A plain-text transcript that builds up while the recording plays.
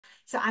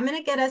So I'm going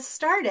to get us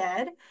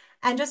started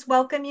and just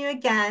welcome you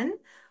again.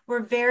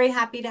 We're very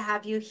happy to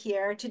have you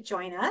here to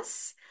join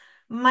us.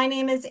 My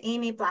name is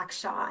Amy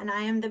Blackshaw, and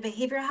I am the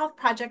Behavioral Health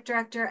Project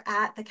Director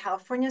at the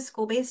California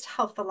School-Based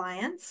Health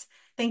Alliance.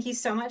 Thank you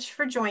so much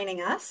for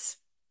joining us.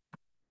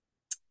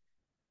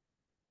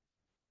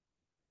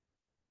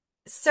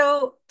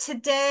 So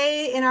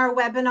today in our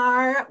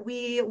webinar,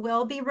 we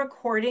will be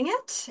recording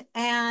it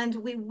and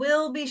we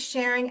will be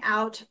sharing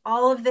out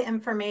all of the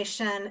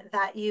information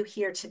that you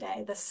hear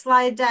today, the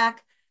slide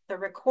deck, the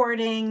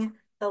recording,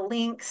 the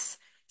links.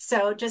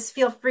 So just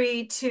feel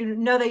free to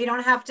know that you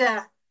don't have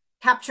to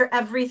capture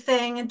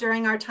everything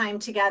during our time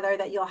together,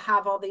 that you'll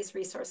have all these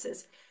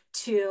resources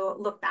to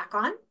look back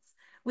on.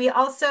 We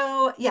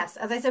also, yes,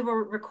 as I said,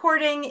 we're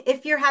recording.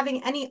 If you're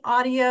having any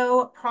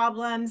audio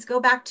problems, go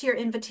back to your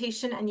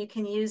invitation and you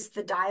can use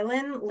the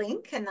dial-in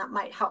link and that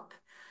might help.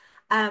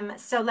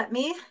 So let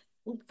me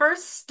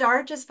first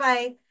start just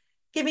by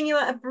giving you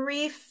a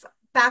brief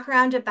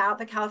background about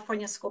the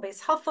California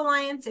School-Based Health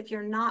Alliance. If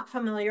you're not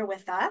familiar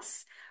with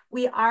us,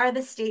 we are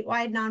the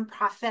statewide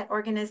nonprofit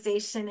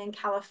organization in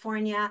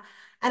California,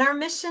 and our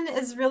mission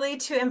is really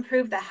to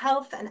improve the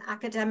health and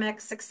academic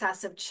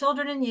success of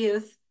children and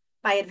youth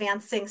by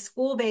advancing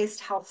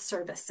school-based health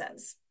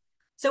services.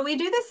 So we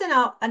do this in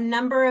a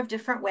number of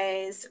different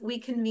ways. We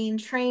convene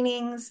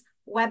trainings,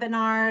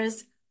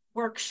 webinars,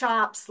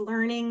 workshops,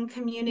 learning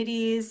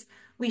communities.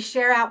 We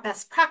share out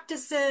best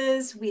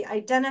practices. We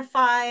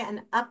identify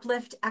and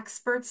uplift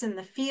experts in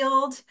the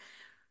field.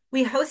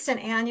 We host an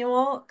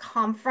annual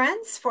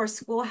conference for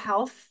school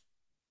health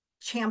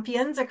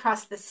champions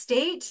across the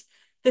state.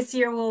 This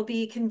year we'll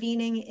be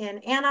convening in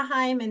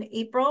Anaheim in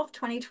April of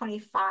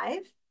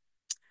 2025.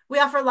 We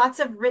offer lots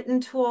of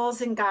written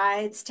tools and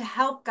guides to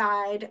help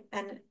guide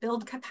and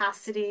build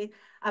capacity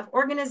of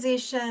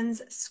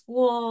organizations,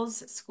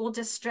 schools, school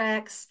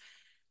districts,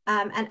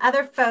 and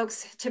other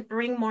folks to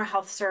bring more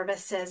health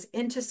services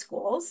into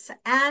schools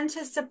and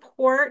to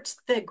support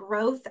the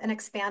growth and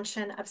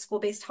expansion of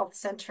school-based health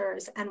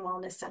centers and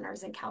wellness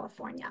centers in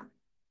California.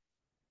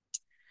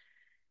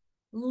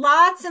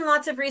 Lots and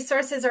lots of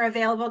resources are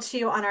available to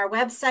you on our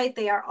website.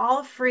 They are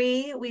all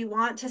free. We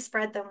want to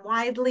spread them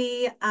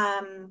widely.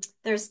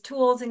 There's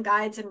tools and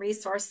guides and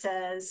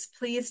resources.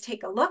 Please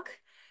take a look.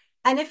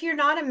 And if you're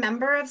not a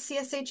member of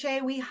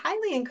CSHA, we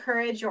highly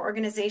encourage your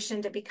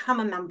organization to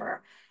become a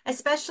member,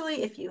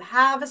 especially if you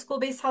have a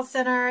school-based health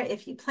center,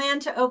 if you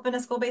plan to open a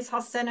school-based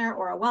health center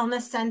or a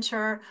wellness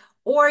center,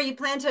 or you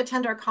plan to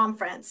attend our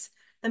conference.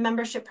 The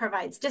membership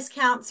provides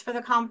discounts for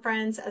the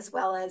conference as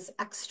well as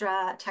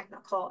extra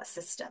technical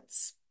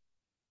assistance.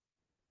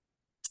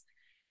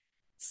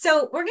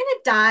 So we're going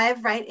to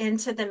dive right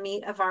into the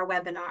meat of our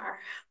webinar.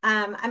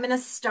 I'm going to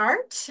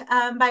start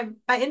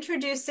by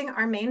introducing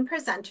our main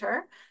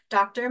presenter,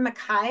 Dr.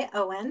 Mikah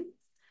Owen.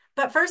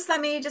 But first,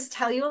 let me just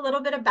tell you a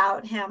little bit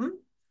about him.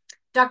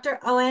 Dr.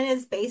 Owen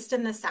is based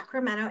in the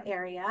Sacramento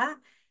area.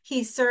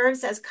 He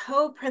serves as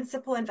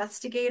co-principal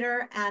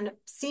investigator and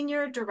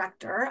senior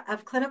director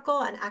of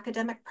clinical and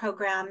academic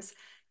programs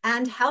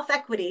and health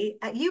equity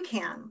at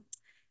UCAAN.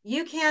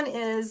 UCAAN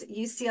is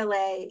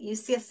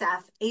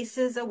UCLA-UCSF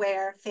ACEs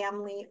Aware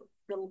Family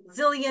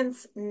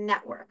Resilience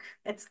Network.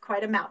 It's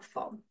quite a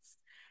mouthful.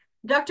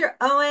 Dr.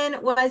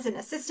 Owen was an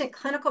assistant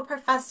clinical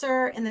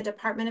professor in the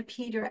Department of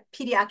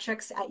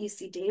Pediatrics at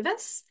UC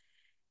Davis.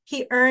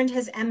 He earned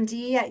his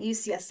MD at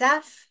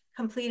UCSF,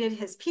 completed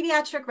his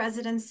pediatric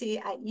residency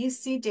at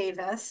UC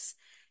Davis,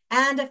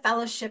 and a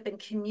fellowship in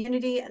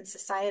community and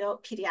societal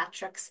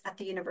pediatrics at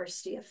the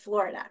University of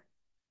Florida.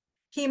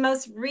 He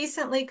most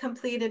recently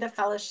completed a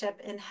fellowship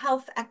in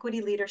health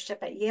equity leadership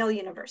at Yale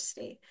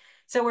University.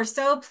 So we're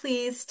so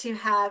pleased to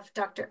have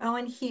Dr.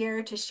 Owen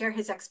here to share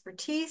his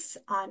expertise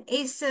on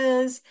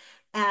ACEs,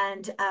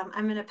 and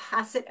I'm going to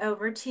pass it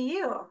over to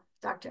you,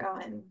 Dr.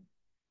 Owen.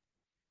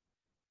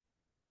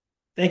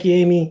 Thank you,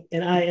 Amy.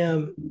 And I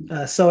am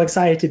so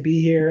excited to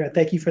be here.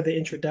 Thank you for the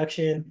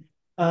introduction.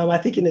 I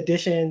think in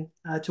addition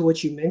to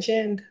what you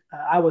mentioned,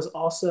 I was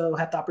also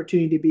had the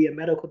opportunity to be a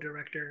medical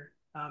director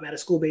at a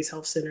school-based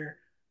health center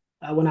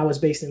when I was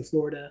based in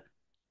Florida,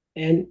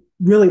 and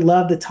really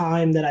loved the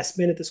time that I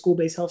spent at the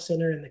school-based health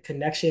center and the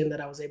connection that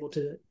I was able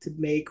to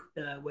make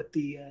with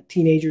the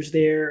teenagers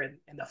there, and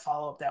the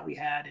follow-up that we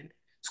had. And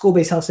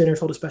school-based health centers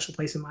hold a special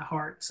place in my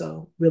heart.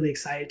 So really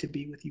excited to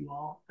be with you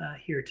all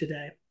here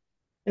today.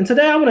 And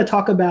today I want to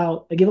talk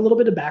about, give a little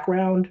bit of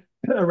background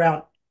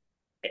around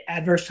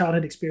adverse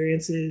childhood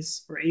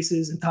experiences, or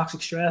ACEs, and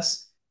toxic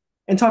stress,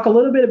 and talk a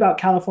little bit about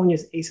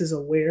California's ACEs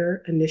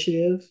Aware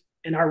initiative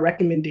and our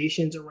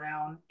recommendations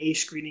around ACE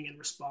screening and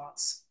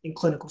response in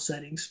clinical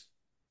settings.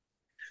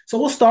 So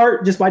we'll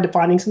start just by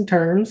defining some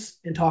terms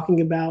and talking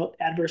about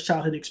adverse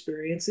childhood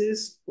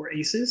experiences, or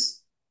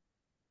ACEs.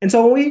 And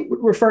so when we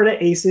refer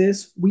to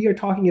ACEs, we are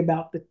talking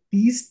about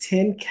these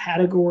 10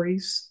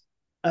 categories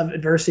of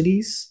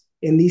adversities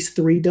in these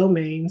 3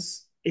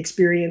 domains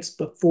experienced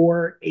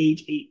before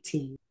age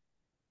 18.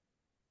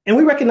 And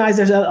we recognize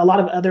there's a lot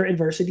of other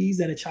adversities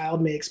that a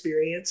child may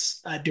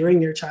experience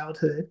during their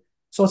childhood.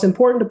 So it's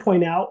important to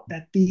point out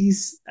that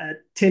these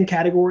 10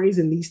 categories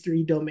in these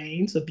three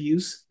domains,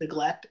 abuse,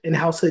 neglect, and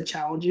household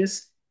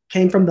challenges,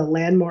 came from the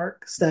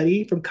landmark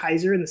study from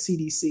Kaiser and the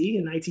CDC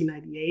in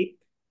 1998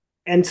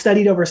 and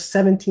studied over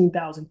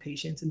 17,000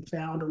 patients and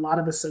found a lot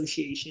of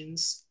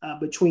associations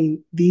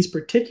between these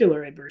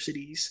particular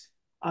adversities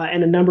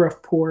and a number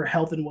of poor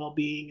health and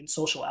well-being and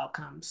social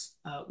outcomes,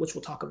 which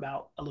we'll talk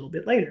about a little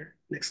bit later.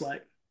 Next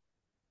slide.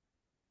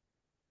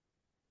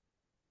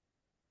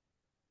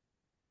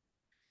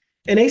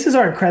 And ACEs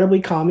are incredibly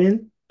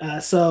common.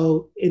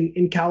 So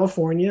in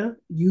California,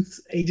 youth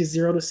ages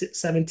 0 to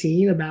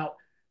 17, about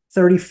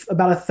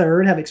a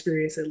third have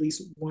experienced at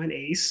least one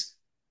ACE,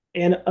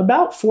 and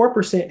about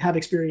 4% have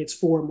experienced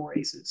four or more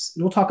ACEs.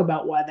 And we'll talk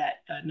about why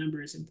that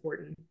number is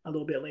important a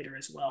little bit later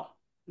as well.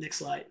 Next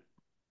slide.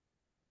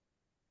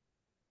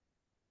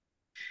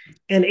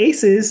 And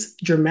ACEs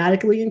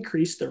dramatically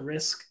increase the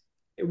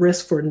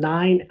risk for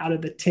 9 out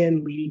of the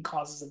 10 leading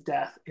causes of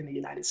death in the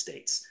United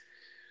States.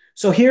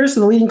 So here's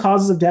the leading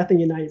causes of death in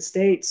the United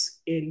States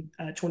in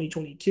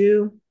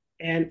 2022.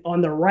 And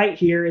on the right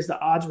here is the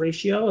odds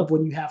ratio of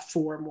when you have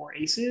four or more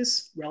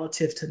ACEs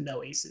relative to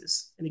no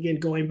ACEs. And again,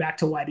 going back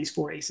to why these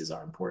four ACEs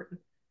are important.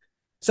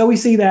 So we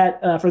see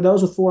that for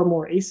those with four or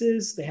more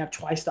ACEs, they have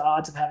twice the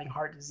odds of having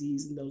heart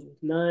disease than those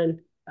with none.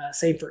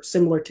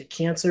 Similar to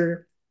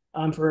cancer.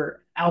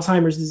 For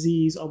Alzheimer's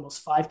disease,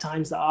 almost 5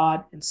 times the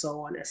odd, and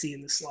so on, as seen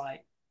in the slide.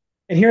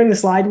 And here in the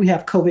slide, we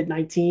have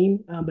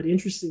COVID-19. But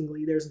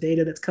interestingly, there's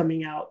data that's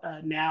coming out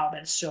now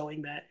that's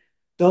showing that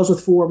those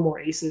with four or more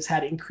ACEs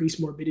had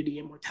increased morbidity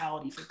and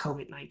mortality for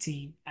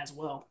COVID-19 as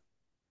well.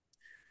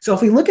 So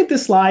if we look at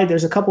this slide,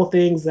 there's a couple of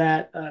things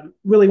that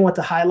really want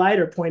to highlight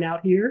or point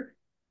out here.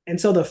 And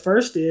so the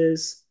first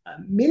is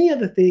many of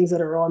the things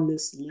that are on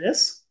this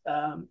list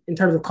in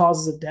terms of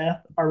causes of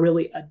death are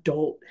really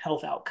adult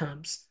health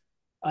outcomes.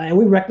 And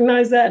we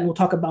recognize that, and we'll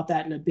talk about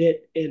that in a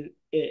bit in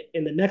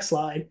the next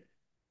slide.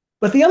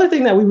 But the other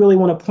thing that we really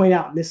want to point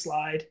out in this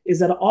slide is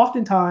that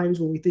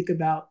oftentimes when we think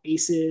about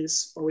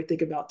ACEs or we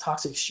think about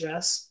toxic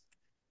stress,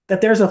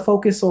 that there's a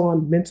focus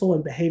on mental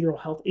and behavioral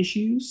health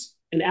issues.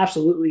 And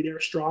absolutely, there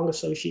are strong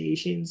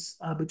associations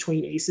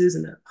between ACEs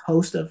and a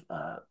host of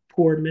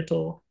poor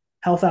mental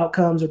health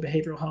outcomes or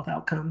behavioral health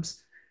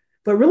outcomes.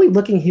 But really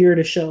looking here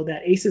to show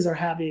that ACEs are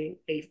having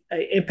an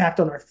impact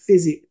on our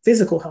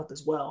physical health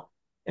as well.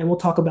 And we'll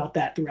talk about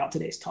that throughout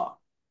today's talk.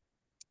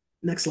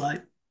 Next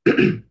slide.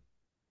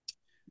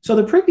 So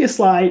the previous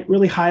slide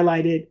really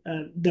highlighted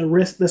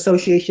the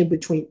association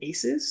between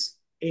ACEs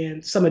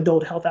and some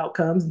adult health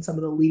outcomes and some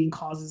of the leading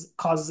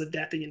causes of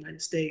death in the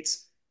United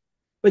States.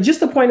 But just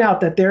to point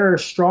out that there are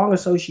strong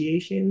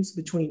associations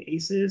between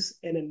ACEs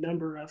and a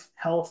number of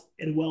health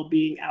and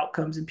well-being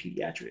outcomes in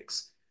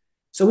pediatrics.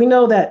 So we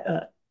know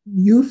that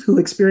youth who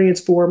experience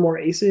four or more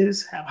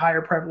ACEs have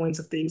higher prevalence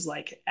of things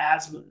like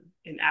asthma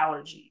and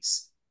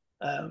allergies,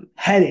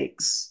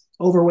 headaches,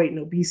 overweight and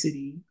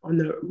obesity. On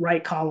the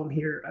right column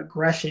here,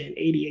 aggression,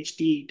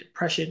 ADHD,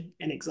 depression,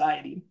 and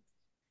anxiety.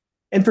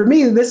 And for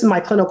me, this is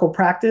my clinical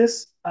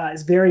practice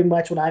is very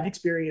much what I've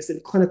experienced in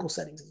clinical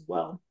settings as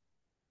well.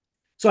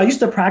 So I used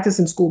to practice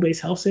in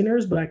school-based health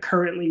centers, but I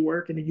currently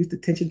work in a youth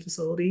detention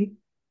facility.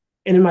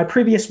 And in my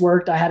previous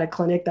work, I had a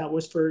clinic that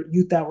was for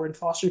youth that were in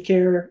foster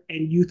care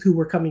and youth who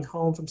were coming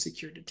home from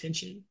secure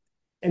detention.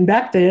 And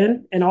back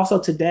then, and also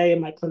today in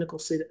my clinical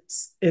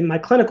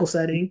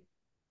setting,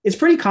 it's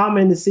pretty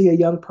common to see a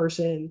young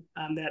person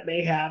that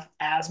may have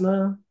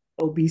asthma,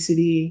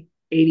 obesity,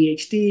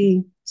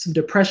 ADHD, some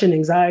depression,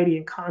 anxiety,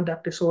 and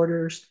conduct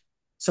disorders,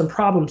 some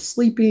problems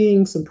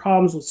sleeping, some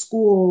problems with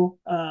school,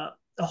 a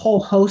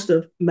whole host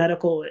of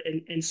medical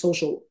and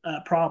social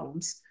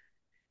problems.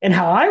 And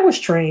how I was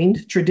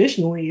trained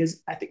traditionally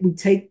is I think we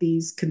take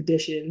these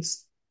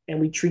conditions and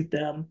we treat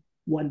them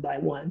one by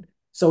one.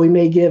 So we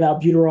may give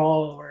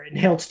albuterol or an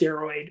inhaled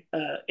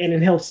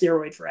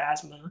steroid for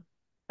asthma.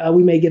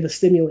 We may give a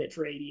stimulant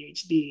for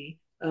ADHD.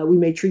 We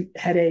may treat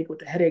headache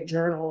with a headache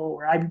journal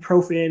or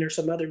ibuprofen or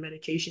some other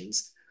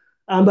medications.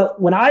 But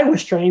when I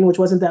was trained, which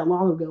wasn't that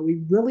long ago,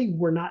 we really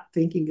were not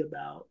thinking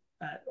about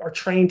or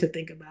trained to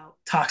think about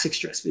toxic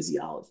stress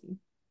physiology.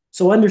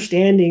 So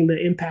understanding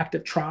the impact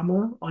of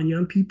trauma on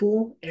young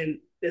people and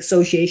the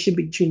association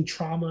between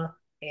trauma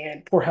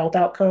and poor health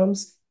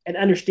outcomes and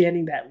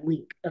understanding that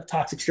link of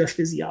toxic stress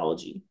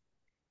physiology.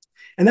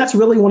 And that's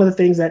really one of the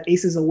things that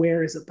ACEs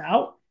Aware is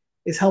about,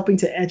 is helping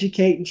to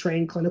educate and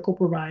train clinical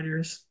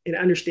providers in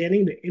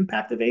understanding the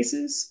impact of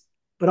ACEs,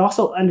 but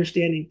also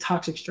understanding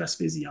toxic stress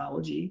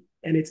physiology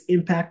and its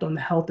impact on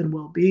the health and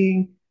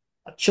well-being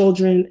of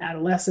children,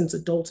 adolescents,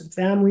 adults, and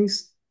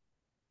families,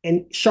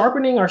 and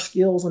sharpening our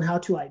skills on how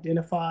to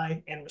identify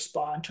and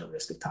respond to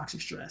risk of toxic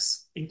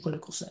stress in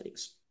clinical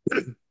settings.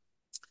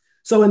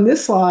 So in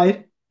this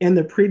slide and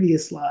the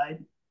previous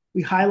slide,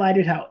 we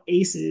highlighted how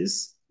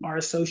ACEs are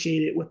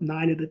associated with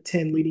 9 of the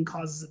 10 leading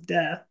causes of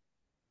death,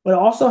 but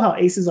also how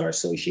ACEs are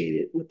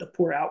associated with the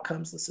poor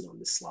outcomes listed on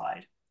this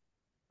slide.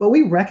 But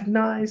we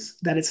recognize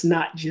that it's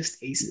not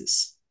just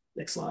ACEs.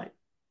 Next slide.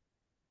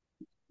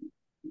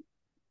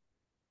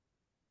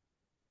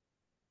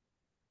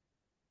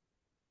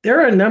 There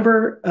are a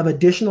number of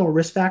additional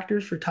risk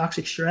factors for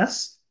toxic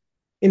stress,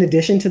 in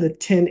addition to the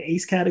 10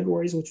 ACE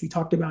categories, which we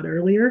talked about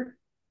earlier.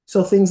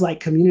 So things like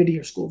community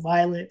or school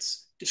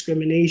violence,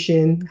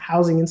 discrimination,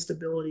 housing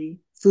instability,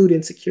 food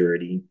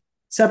insecurity,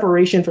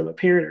 separation from a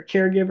parent or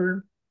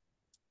caregiver,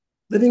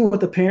 living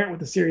with a parent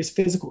with a serious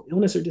physical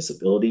illness or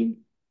disability,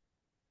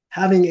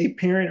 having a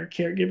parent or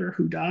caregiver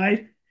who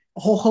died. A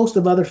whole host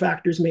of other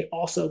factors may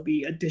also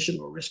be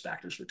additional risk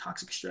factors for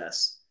toxic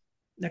stress.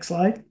 Next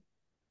slide.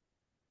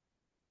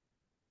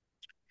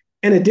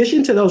 In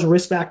addition to those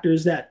risk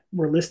factors that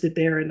were listed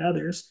there and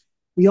others,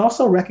 we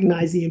also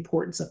recognize the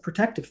importance of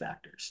protective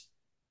factors.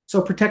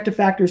 So, protective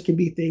factors can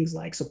be things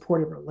like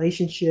supportive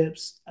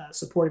relationships,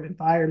 supportive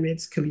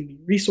environments, community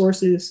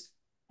resources,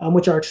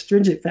 which are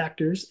extrinsic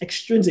factors,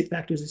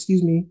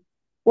 excuse me,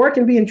 or it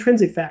can be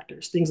intrinsic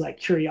factors, things like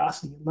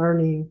curiosity and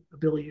learning,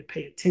 ability to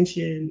pay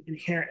attention,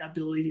 inherent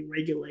ability to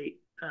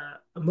regulate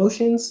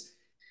emotions,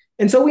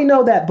 and so we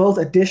know that both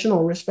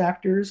additional risk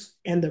factors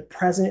and the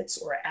presence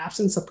or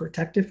absence of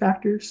protective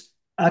factors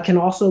can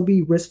also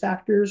be risk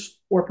factors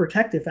or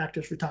protective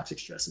factors for toxic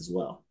stress as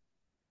well.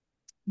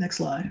 Next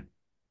slide.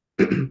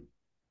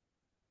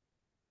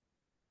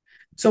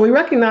 So we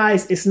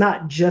recognize it's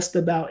not just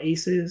about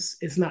ACEs,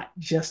 it's not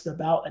just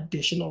about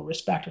additional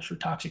risk factors for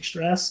toxic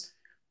stress,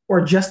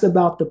 or just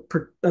about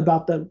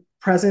the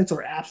presence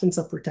or absence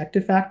of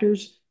protective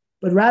factors,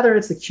 but rather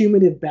it's the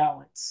cumulative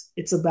balance.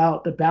 It's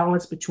about the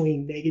balance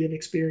between negative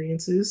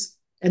experiences,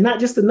 and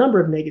not just the number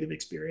of negative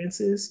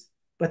experiences,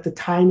 but the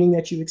timing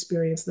that you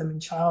experience them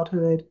in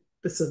childhood,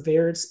 the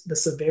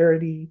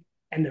severity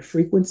and the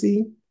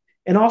frequency,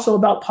 and also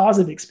about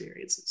positive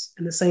experiences.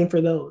 And the same for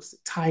those, the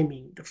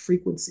timing, the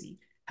frequency,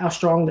 how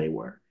strong they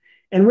were.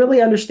 And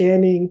really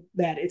understanding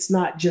that it's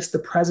not just the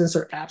presence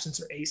or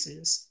absence or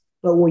ACEs,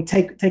 but when we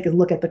take a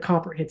look at the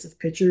comprehensive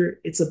picture,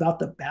 it's about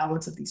the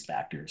balance of these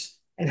factors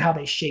and how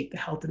they shape the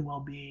health and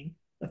well-being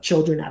of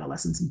children,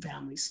 adolescents, and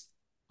families.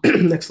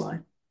 Next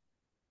slide.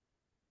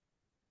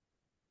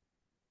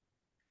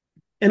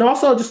 And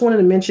also, just wanted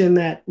to mention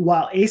that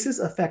while ACEs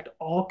affect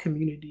all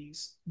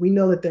communities, we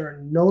know that there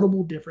are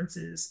notable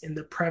differences in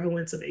the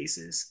prevalence of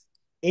ACEs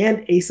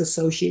and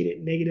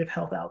ACE-associated negative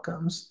health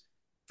outcomes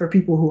for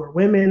people who are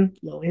women,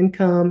 low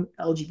income,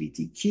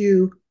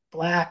 LGBTQ,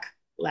 Black,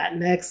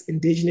 Latinx,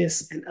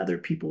 Indigenous, and other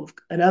people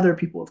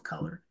of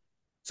color.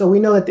 So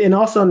we know that, and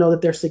also know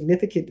that there are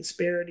significant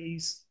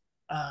disparities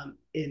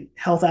in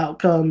health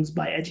outcomes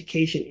by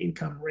education,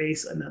 income,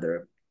 race, and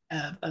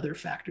other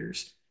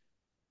factors.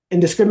 And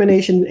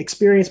discrimination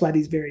experienced by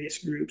these various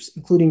groups,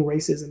 including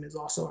racism, is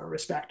also a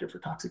risk factor for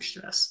toxic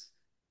stress.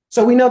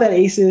 So we know that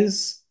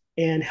ACEs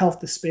and health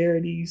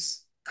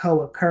disparities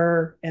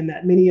co-occur, and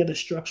that many of the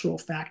structural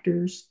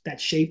factors that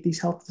shape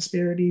these health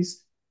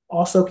disparities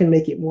also can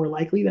make it more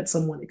likely that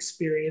someone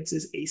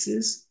experiences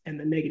ACEs and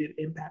the negative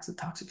impacts of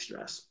toxic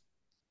stress.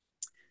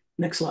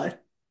 Next slide.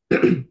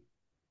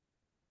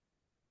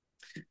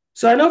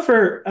 So I know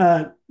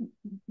for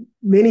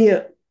many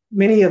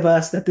many of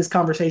us that this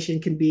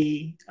conversation can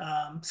be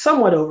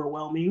somewhat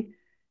overwhelming.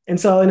 And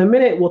so in a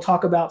minute, we'll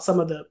talk about some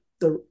of the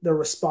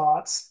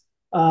response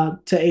to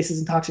ACEs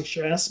and toxic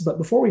stress. But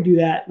before we do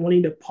that,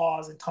 wanting to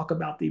pause and talk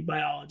about the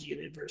biology of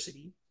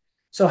adversity.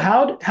 So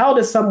how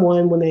does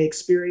someone, when they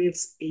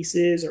experience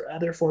ACEs or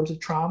other forms of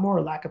trauma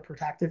or lack of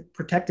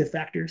protective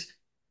factors,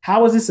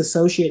 how is this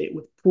associated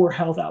with poor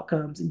health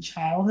outcomes in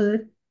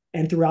childhood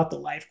and throughout the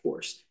life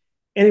course?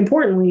 And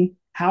importantly,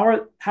 how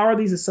are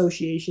ACEs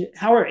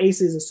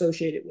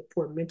associated with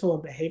poor mental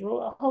and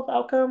behavioral health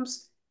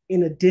outcomes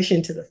in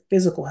addition to the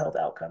physical health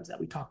outcomes that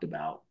we talked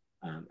about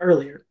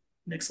earlier?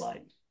 Next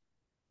slide.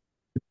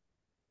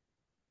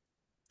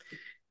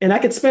 And I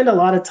could spend a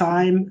lot of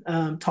time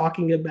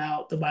talking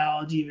about the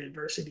biology of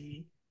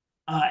adversity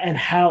and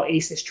how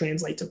ACEs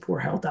translate to poor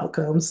health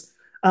outcomes.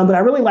 But I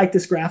really like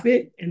this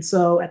graphic. And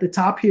so at the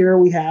top here,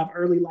 we have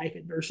early life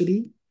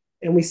adversity,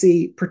 and we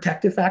see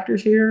protective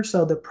factors here.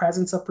 So the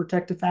presence of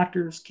protective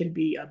factors can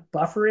be a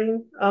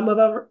buffering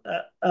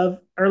of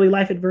early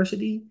life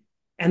adversity,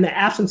 and the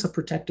absence of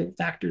protective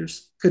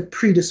factors could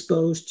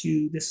predispose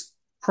to this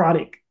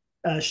chronic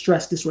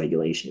stress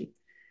dysregulation.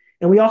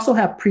 And we also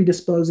have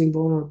predisposing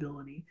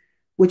vulnerability,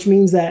 which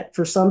means that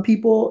for some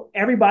people,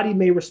 everybody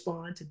may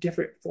respond to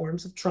different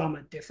forms of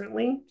trauma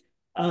differently.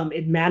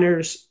 It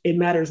matters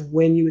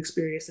when you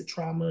experience the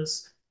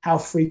traumas, how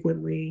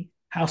frequently,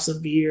 how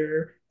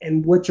severe,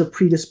 and what your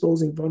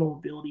predisposing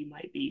vulnerability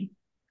might be.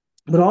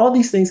 But all of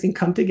these things can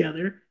come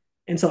together.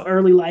 And so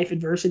early life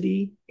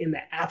adversity in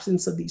the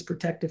absence of these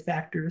protective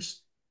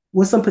factors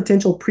with some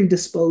potential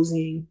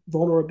predisposing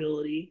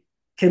vulnerability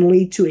can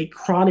lead to a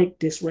chronic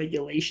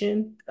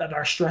dysregulation of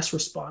our stress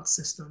response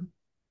system.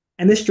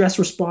 And this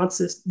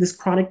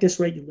chronic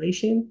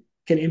dysregulation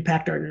can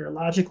impact our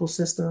neurological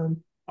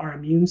system, our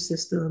immune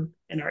system,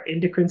 and our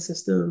endocrine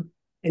system,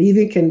 and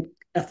even can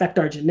affect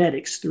our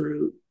genetics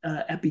through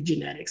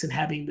epigenetics and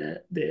having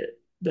the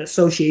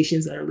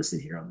associations that are listed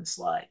here on this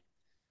slide.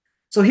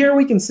 So here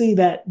we can see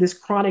that this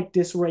chronic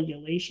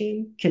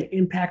dysregulation can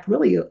impact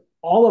really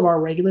all of our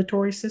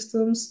regulatory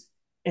systems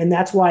And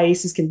that's why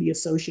ACEs can be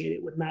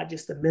associated with not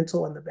just the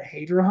mental and the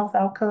behavioral health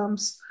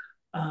outcomes,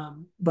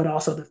 but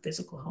also the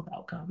physical health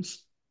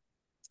outcomes.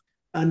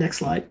 Next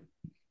slide.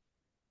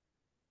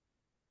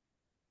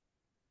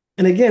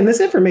 And again,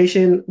 this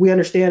information we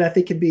understand, I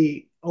think, can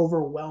be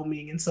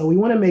overwhelming. And so we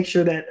want to make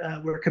sure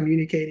that we're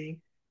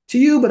communicating to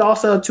you, but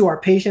also to our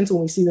patients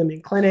when we see them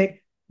in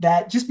clinic,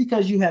 that just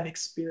because you have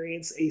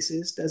experienced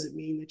ACEs doesn't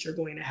mean that you're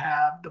going to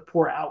have the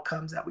poor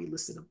outcomes that we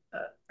listed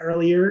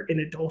earlier in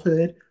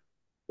adulthood,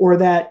 or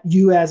that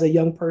you as a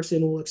young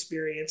person will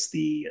experience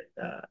the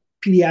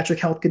pediatric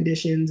health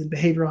conditions and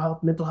behavioral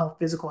health, mental health,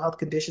 physical health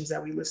conditions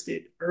that we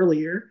listed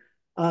earlier.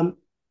 Um,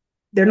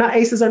 they're not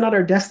ACEs are not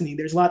our destiny.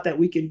 There's a lot that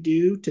we can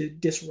do to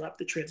disrupt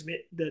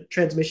the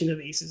transmission of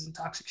ACEs and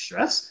toxic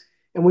stress.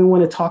 And we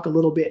want to talk a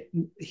little bit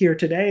here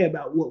today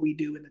about what we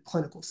do in the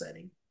clinical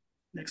setting.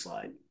 Next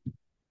slide.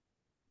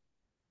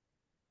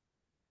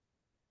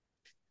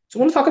 So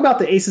I want to talk about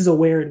the ACEs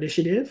Aware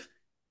Initiative,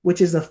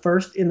 which is the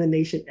first in the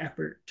nation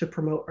effort to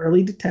promote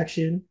early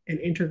detection and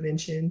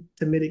intervention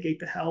to mitigate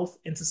the health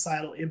and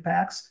societal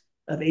impacts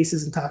of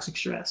ACEs and toxic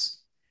stress.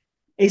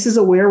 ACEs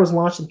Aware was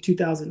launched in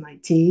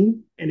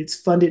 2019, and it's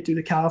funded through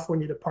the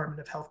California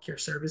Department of Healthcare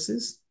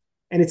Services.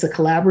 And it's a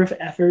collaborative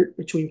effort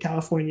between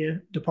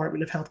California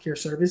Department of Healthcare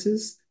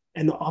Services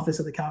and the Office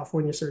of the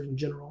California Surgeon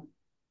General.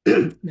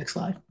 Next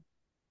slide.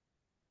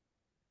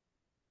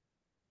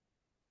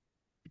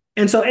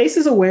 And so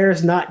ACEs Aware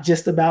is not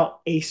just about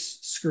ACE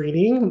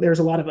screening. There's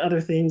a lot of other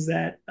things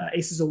that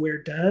ACEs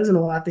Aware does and a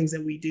lot of things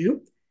that we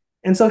do.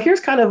 And so here's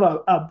kind of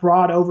a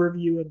broad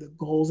overview of the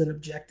goals and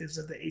objectives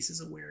of the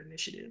ACEs Aware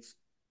initiative.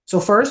 So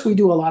first, we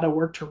do a lot of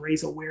work to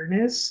raise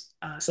awareness.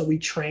 So we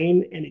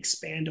train and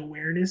expand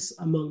awareness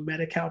among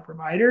Medi-Cal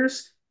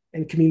providers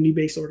and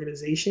community-based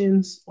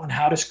organizations on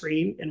how to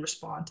screen and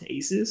respond to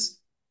ACEs.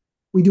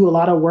 We do a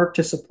lot of work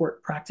to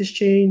support practice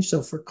change.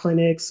 So for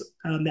clinics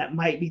that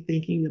might be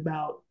thinking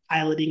about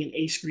piloting an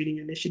ACE screening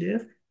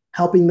initiative,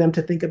 helping them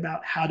to think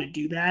about how to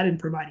do that and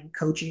providing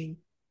coaching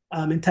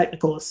and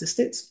technical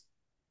assistance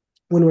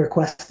when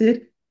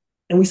requested.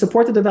 And we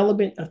support the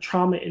development of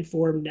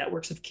trauma-informed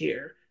networks of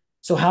care.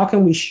 So how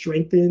can we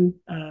strengthen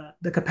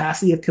the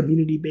capacity of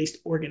community-based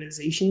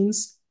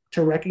organizations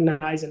to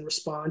recognize and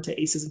respond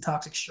to ACEs and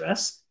toxic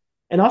stress,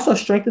 and also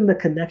strengthen the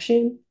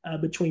connection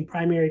between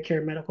primary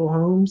care medical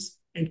homes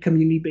and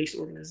community-based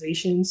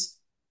organizations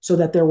so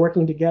that they're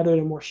working together in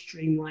a more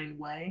streamlined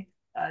way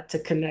to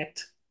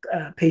connect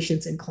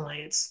patients and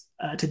clients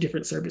to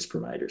different service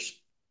providers.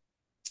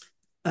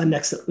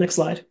 Next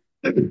slide.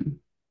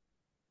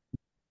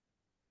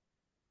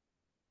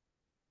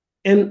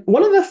 And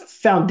one of the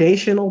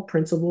foundational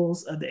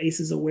principles of the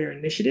ACEs Aware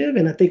initiative,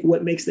 and I think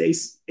what makes the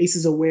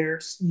ACEs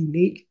Aware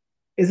unique,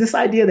 is this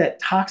idea that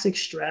toxic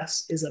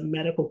stress is a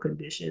medical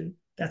condition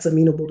that's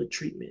amenable to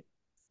treatment.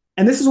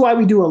 And this is why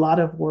we do a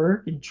lot of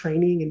work and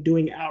training and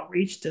doing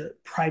outreach to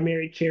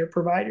primary care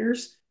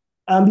providers,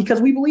 because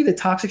we believe that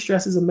toxic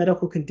stress is a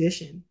medical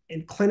condition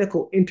and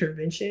clinical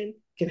intervention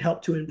can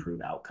help to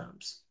improve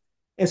outcomes.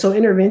 And so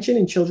intervention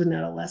in children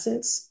and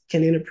adolescents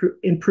can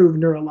improve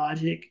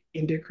neurologic,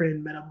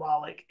 endocrine,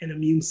 metabolic, and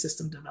immune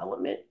system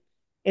development.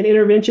 And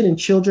intervention in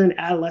children,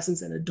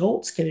 adolescents, and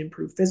adults can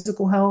improve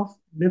physical health,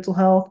 mental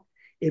health.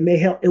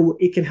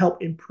 It can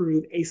help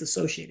improve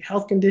ACE-associated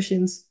health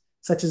conditions,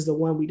 such as the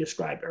one we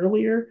described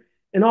earlier.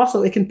 And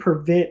also it can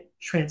prevent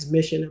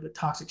transmission of a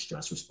toxic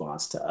stress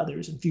response to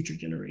others in future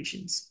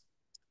generations.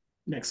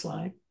 Next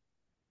slide.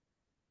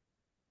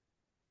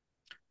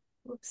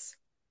 Oops.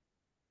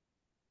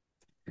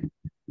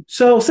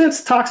 So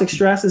since toxic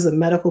stress is a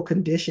medical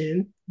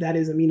condition that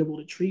is amenable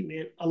to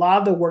treatment, a lot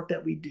of the work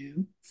that we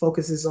do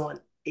focuses on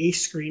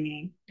ACE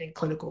screening and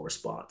clinical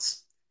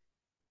response.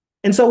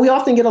 And so we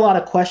often get a lot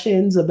of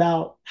questions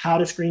about how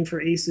to screen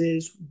for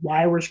ACEs,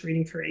 why we're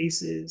screening for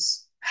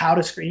ACEs, how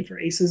to screen for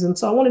ACEs. And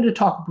so I wanted to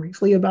talk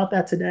briefly about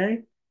that today.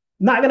 I'm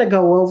not going to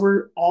go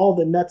over all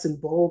the nuts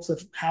and bolts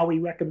of how we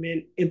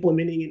recommend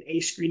implementing an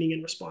ACE screening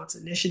and response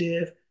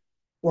initiative,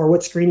 or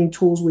what screening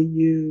tools we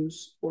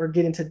use, or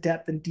get into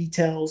depth and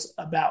details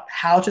about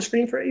how to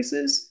screen for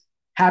ACEs.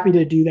 Happy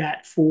to do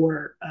that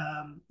for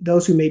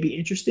those who may be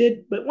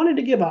interested, but wanted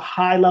to give a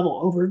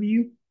high-level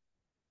overview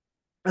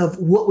of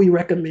what we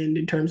recommend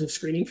in terms of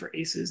screening for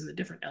ACEs and the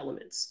different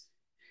elements.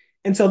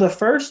 And so the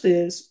first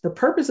is the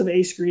purpose of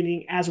ACE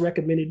screening, as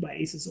recommended by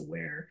ACEs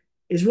Aware,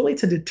 is really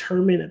to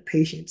determine a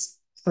patient's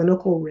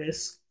clinical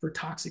risk for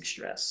toxic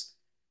stress.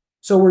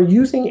 So we're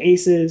using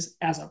ACEs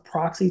as a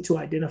proxy to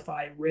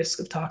identify risk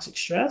of toxic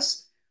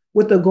stress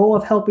with the goal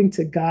of helping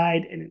to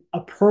guide an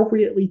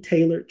appropriately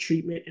tailored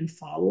treatment and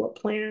follow-up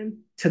plan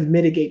to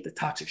mitigate the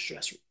toxic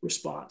stress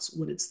response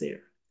when it's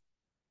there.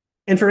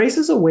 And for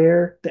ACEs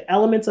Aware, the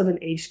elements of an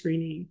ACE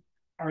screening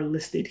are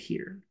listed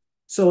here.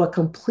 So a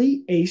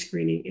complete ACE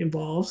screening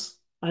involves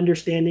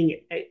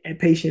understanding a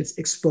patient's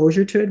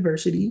exposure to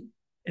adversity,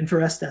 and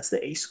for us, that's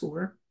the ACE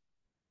score.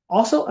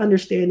 Also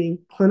understanding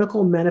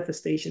clinical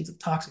manifestations of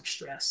toxic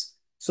stress.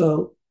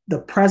 So the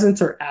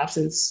presence or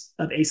absence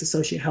of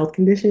ACE-associated health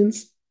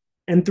conditions.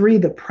 And 3,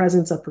 the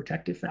presence of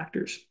protective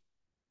factors.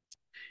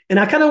 And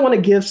I kind of want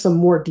to give some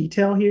more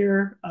detail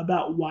here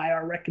about why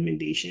our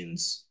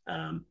recommendations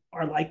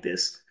are like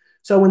this.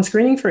 So, when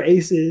screening for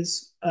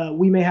ACEs,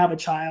 we may have a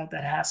child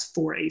that has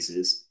four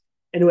ACEs.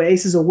 And when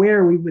ACE is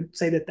aware, we would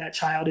say that that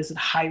child is at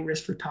high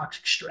risk for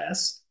toxic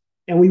stress.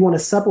 And we want to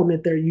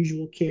supplement their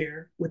usual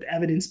care with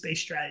evidence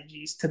based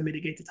strategies to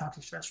mitigate the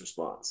toxic stress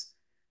response.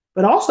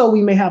 But also,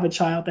 we may have a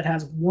child that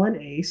has one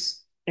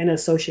ACE and an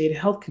associated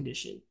health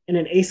condition, and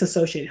an ACE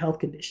associated health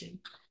condition.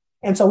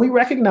 And so we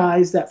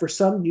recognize that for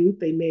some youth,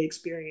 they may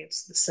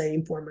experience the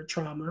same form of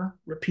trauma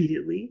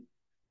repeatedly,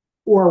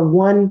 or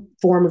one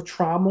form of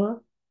trauma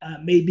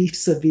may be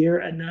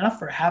severe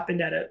enough or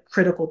happened at a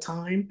critical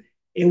time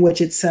in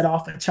which it set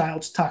off a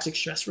child's toxic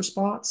stress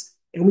response.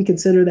 And we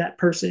consider that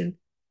person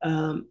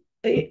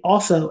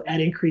also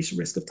at increased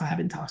risk of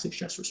having toxic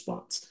stress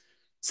response.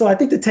 So I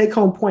think the take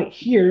home point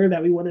here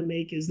that we want to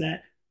make is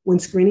that when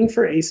screening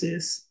for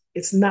ACEs,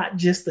 it's not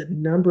just the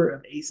number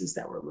of ACEs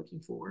that we're looking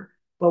for,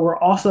 but we're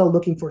also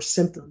looking for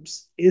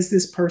symptoms. Is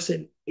this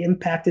person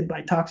impacted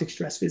by toxic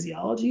stress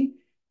physiology?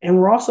 And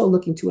we're also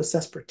looking to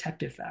assess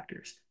protective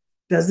factors.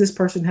 Does this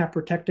person have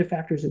protective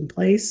factors in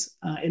place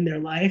in their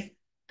life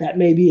that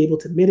may be able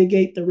to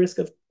mitigate the risk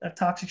of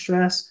toxic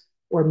stress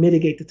or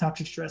mitigate the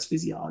toxic stress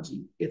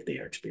physiology if they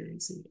are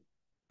experiencing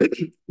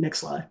it? Next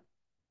slide.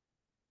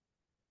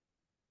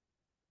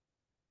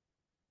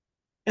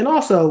 And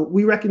also,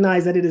 we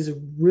recognize that it is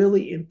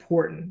really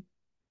important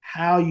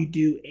how you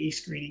do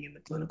ACE screening in the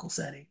clinical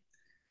setting.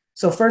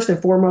 So, first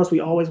and foremost,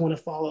 we always want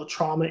to follow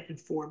trauma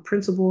informed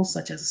principles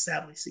such as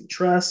establishing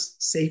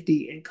trust,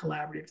 safety, and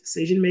collaborative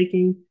decision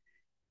making.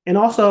 And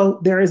also,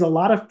 there is a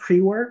lot of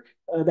pre work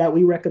that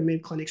we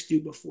recommend clinics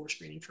do before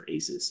screening for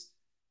ACEs.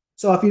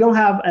 So, if you don't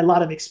have a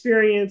lot of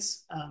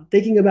experience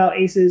thinking about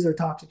ACEs or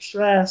toxic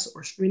stress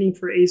or screening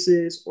for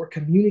ACEs or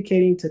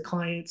communicating to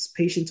clients,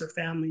 patients, or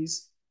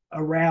families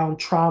around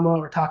trauma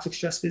or toxic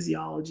stress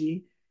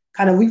physiology,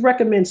 kind of we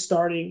recommend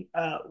starting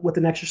with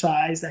an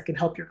exercise that can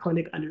help your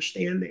clinic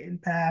understand the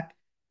impact,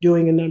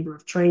 doing a number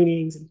of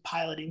trainings and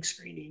piloting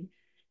screening.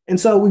 And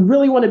so we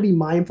really want to be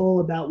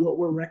mindful about what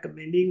we're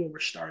recommending when we're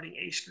starting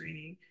a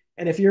screening.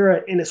 And if you're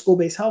in a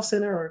school-based health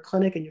center or a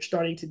clinic and you're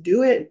starting to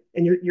do it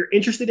and you're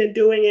interested in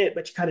doing it,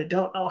 but you kind of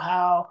don't know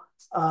how,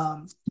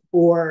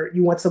 or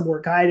you want some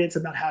more guidance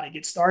about how to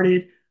get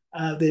started,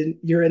 then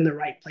you're in the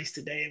right place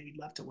today and we'd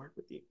love to work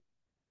with you.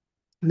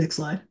 Next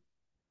slide.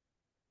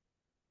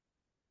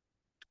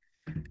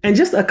 And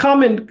just a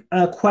common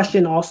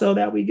question also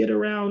that we get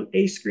around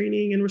ACE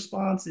screening and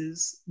response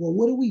is, well,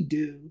 what do we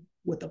do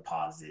with a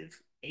positive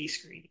ACE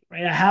screening,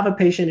 right? I have a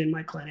patient in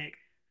my clinic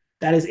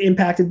that is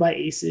impacted by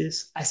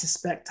ACEs. I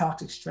suspect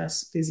toxic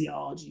stress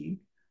physiology.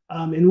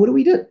 And what do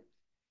we do?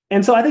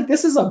 And so I think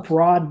this is a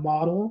broad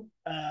model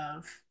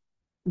of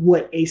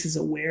what ACE is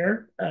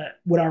aware,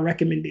 what our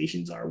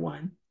recommendations are.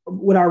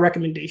 What our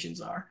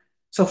recommendations are.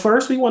 So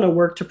first, we want to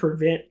work to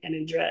prevent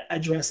and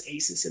address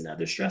ACEs and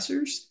other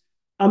stressors.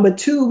 But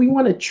two, we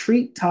want to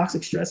treat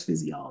toxic stress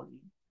physiology.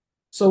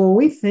 So when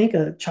we think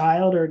a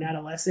child or an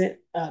adolescent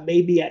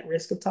may be at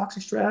risk of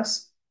toxic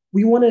stress,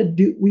 we want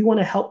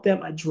to help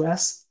them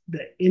address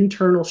the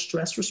internal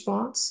stress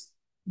response,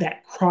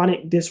 that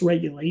chronic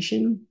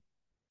dysregulation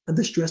of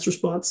the stress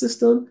response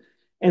system,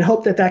 and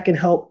hope that that can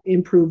help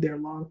improve their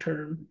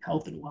long-term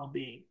health and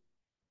well-being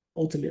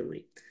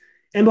ultimately.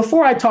 And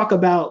before I talk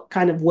about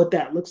kind of what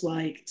that looks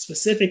like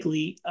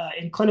specifically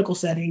in clinical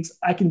settings,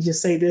 I can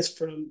just say this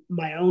from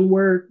my own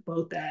work,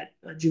 both at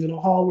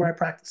juvenile hall where I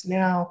practice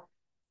now,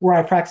 where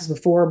I practiced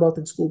before, both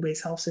in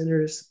school-based health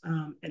centers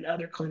and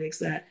other clinics,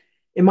 that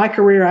in my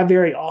career, I've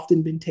very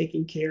often been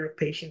taking care of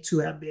patients who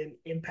have been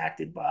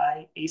impacted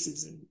by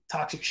ACEs and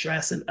toxic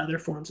stress and other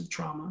forms of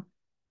trauma.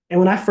 And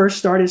when I first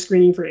started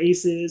screening for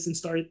ACEs and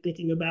started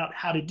thinking about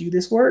how to do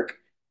this work,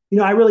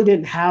 I really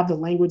didn't have the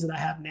language that I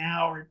have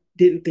now or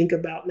didn't think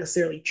about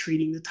necessarily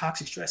treating the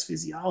toxic stress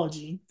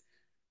physiology.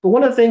 But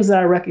one of the things that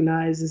I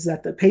recognize is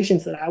that the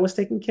patients that I was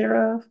taking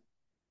care of,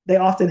 they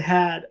often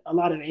had a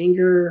lot of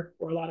anger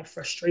or a lot of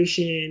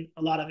frustration,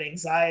 a lot of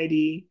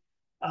anxiety,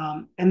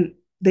 and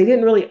they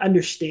didn't really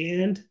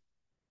understand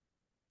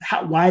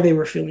why they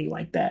were feeling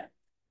like that.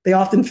 They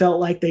often felt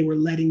like they were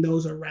letting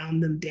those around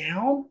them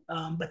down,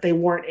 but they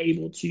weren't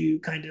able to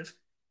kind of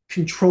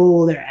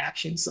control their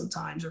actions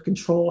sometimes or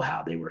control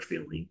how they were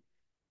feeling.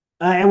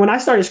 And when I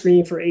started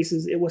screening for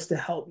ACEs, it was to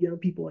help young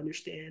people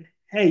understand,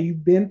 hey,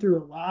 you've been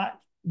through a lot.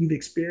 You've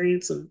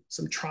experienced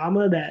some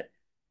trauma that,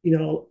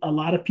 a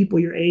lot of people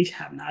your age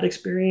have not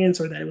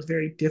experienced or that it was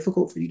very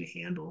difficult for you to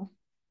handle.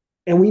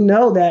 And we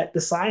know that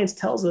the science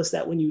tells us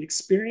that when you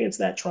experience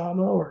that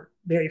trauma or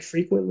very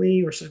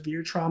frequently or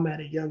severe trauma at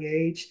a young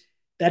age,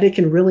 that it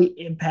can really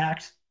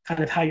impact kind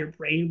of how your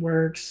brain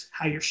works,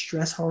 how your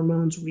stress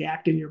hormones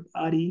react in your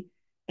body,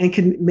 and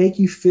can make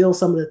you feel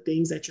some of the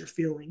things that you're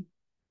feeling.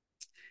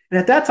 And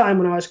at that time,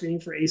 when I was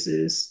screening for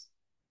ACEs,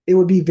 it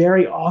would be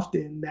very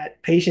often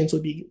that patients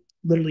would be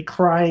literally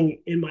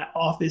crying in my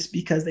office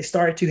because they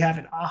started to have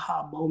an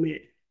aha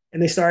moment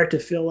and they started to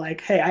feel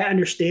like, hey, I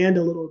understand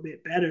a little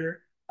bit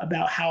better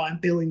about how I'm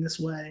feeling this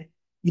way.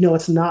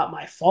 it's not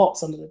my fault,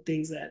 some of the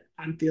things that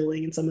I'm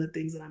feeling and some of the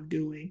things that I'm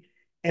doing.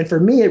 And for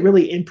me, it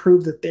really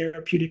improved the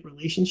therapeutic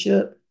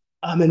relationship,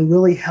 and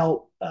really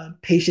help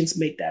patients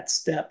make that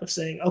step of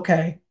saying,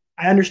 okay,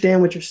 I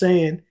understand what you're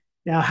saying.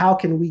 Now, how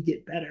can we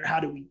get better? How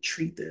do we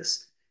treat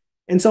this?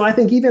 And so I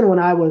think even when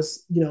I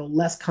was,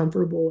 less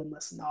comfortable and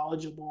less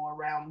knowledgeable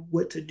around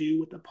what to do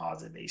with the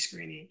positive ACE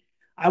screening,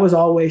 I was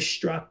always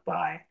struck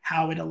by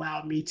how it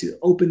allowed me to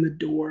open the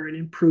door and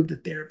improve the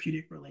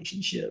therapeutic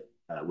relationship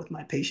with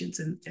my patients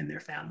and their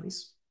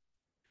families.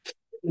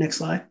 Next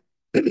slide.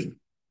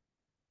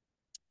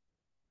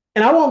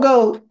 And I won't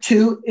go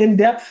too in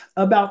depth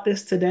about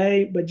this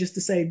today, but just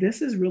to say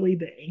this is really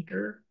the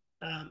anchor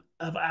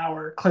of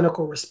our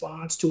clinical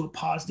response to a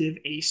positive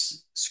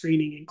ACE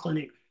screening in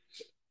clinic.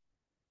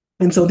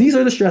 And so these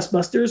are the stress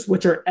busters,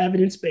 which are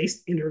evidence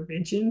based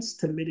interventions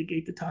to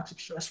mitigate the toxic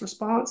stress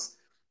response.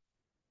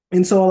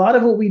 And so a lot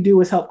of what we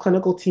do is help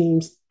clinical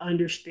teams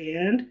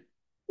understand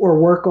or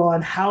work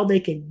on how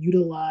they can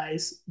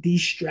utilize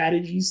these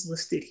strategies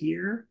listed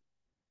here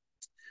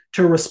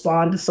to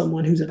respond to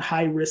someone who's at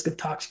high risk of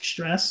toxic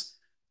stress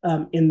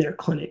in their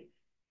clinic.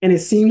 And it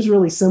seems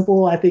really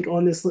simple, I think,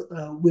 on this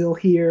wheel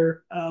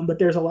here, but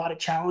there's a lot of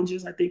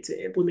challenges, I think,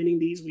 to implementing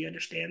these. We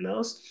understand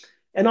those.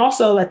 And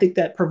also, I think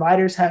that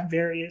providers have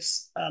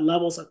various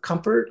levels of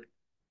comfort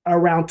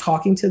around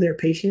talking to their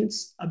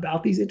patients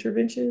about these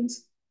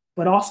interventions,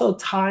 but also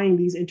tying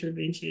these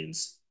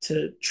interventions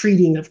to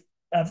treating of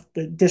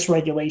the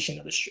dysregulation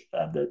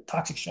of the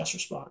toxic stress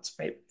response,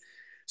 right?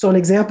 So an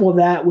example of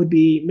that would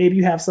be maybe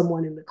you have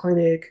someone in the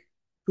clinic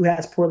who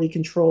has poorly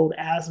controlled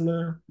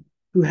asthma,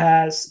 who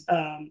has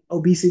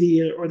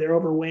obesity or they're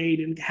overweight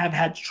and have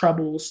had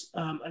troubles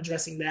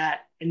addressing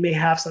that and may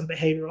have some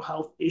behavioral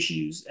health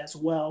issues as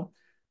well.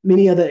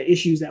 Many of the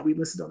issues that we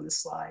listed on this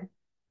slide.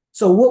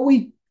 So what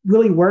we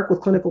really work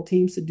with clinical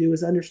teams to do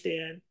is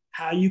understand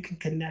how you can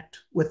connect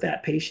with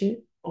that patient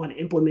on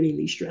implementing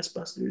these stress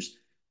busters,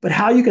 but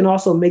how you can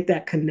also make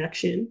that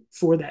connection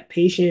for that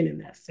patient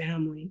and that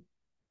family,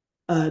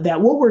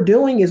 that what we're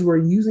doing is we're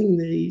using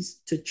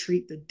these to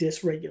treat the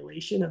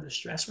dysregulation of the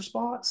stress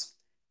response.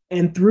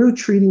 And through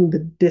treating the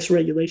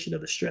dysregulation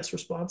of the stress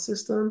response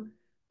system,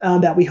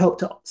 that we hope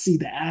to see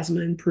the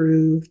asthma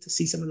improve, to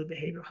see some of the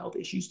behavioral health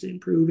issues to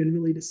improve, and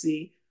really to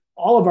see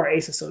all of our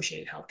ACE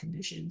associated health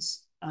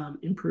conditions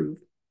improve.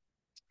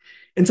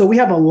 And so we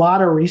have a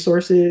lot of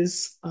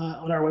resources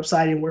on our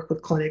website and work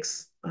with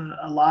clinics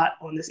a lot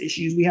on this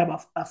issues. We have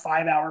a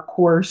 5-hour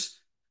course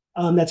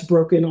that's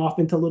broken off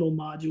into little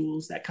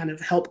modules that kind of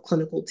help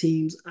clinical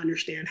teams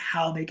understand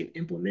how they can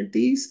implement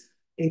these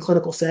in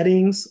clinical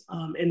settings,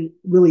 and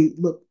really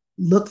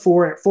look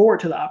forward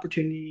to the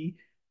opportunity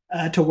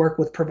to work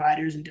with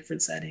providers in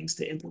different settings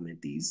to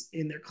implement these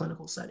in their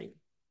clinical setting.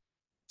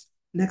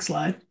 Next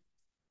slide.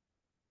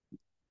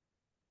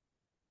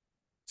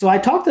 So I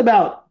talked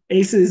about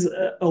ACE's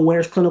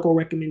AWARE's clinical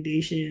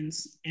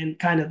recommendations and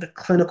kind of the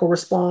clinical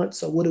response.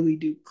 So what do we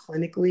do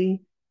clinically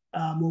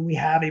when we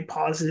have a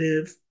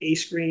positive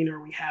ACE screen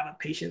or we have a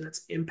patient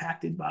that's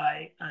impacted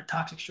by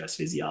toxic stress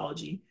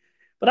physiology?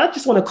 But I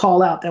just want to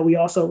call out that we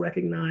also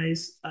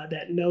recognize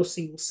that no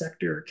single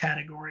sector or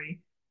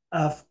category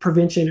of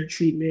prevention or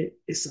treatment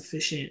is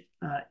sufficient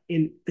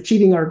in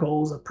achieving our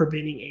goals of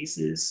preventing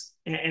ACEs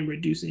and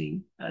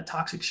reducing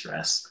toxic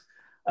stress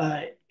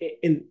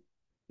in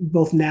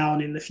both now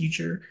and in the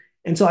future.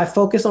 And so I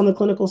focus on the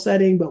clinical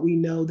setting, but we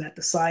know that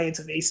the science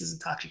of ACEs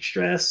and toxic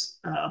stress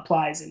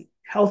applies in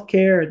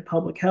healthcare and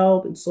public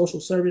health and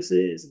social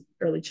services, and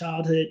early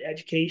childhood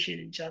education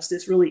and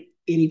justice, really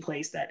any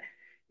place that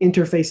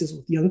interfaces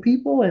with young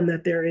people, and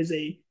that there is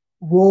a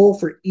role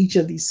for each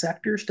of these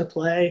sectors to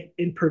play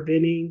in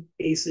preventing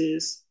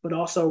ACEs, but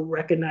also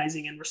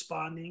recognizing and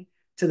responding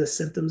to the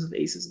symptoms of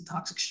ACEs and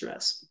toxic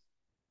stress.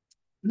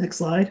 Next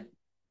slide.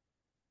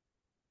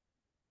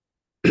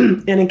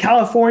 And in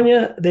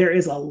California, there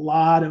is a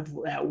lot of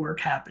that work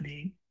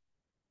happening.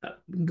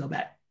 We can go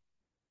back.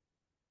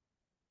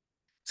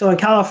 So in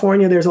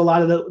California, there's a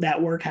lot of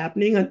that work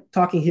happening. I'm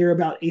talking here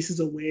about ACEs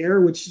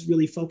Aware, which is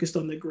really focused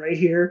on the gray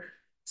here.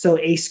 So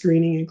ACE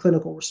screening and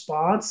clinical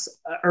response,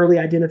 early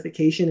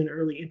identification and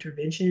early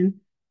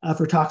intervention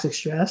for toxic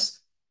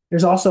stress.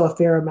 There's also a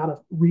fair amount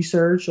of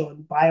research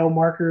on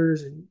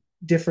biomarkers and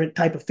different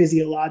type of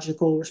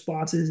physiological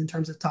responses in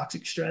terms of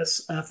toxic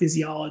stress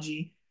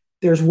physiology.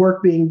 There's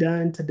work being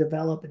done to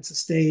develop and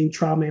sustain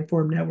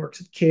trauma-informed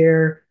networks of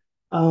care.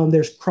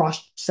 There's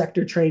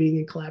cross-sector training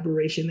and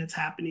collaboration that's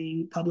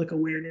happening, public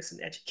awareness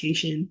and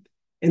education,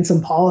 and some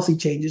policy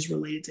changes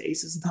related to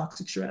ACEs and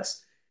toxic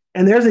stress.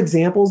 And there's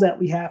examples that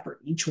we have for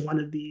each one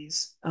of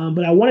these.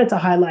 But I wanted to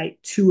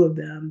highlight two of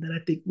them that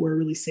I think were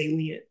really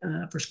salient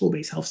for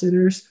school-based health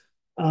centers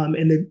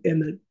and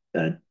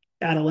the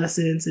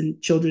adolescents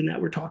and children that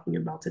we're talking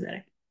about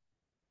today.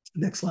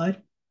 Next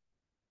slide.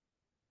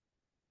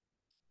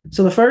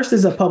 So the first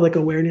is a public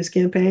awareness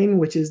campaign,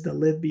 which is the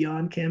Live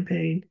Beyond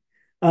campaign.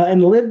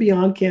 And the Live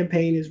Beyond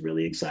campaign is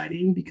really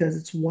exciting because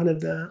it's one of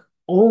the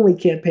only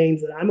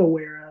campaigns that I'm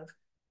aware of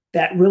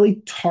that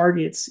really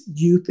targets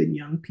youth and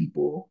young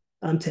people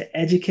to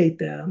educate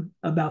them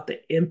about the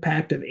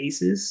impact of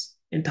ACEs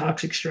and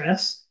toxic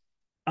stress,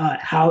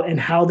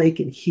 how they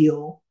can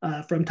heal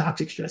from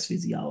toxic stress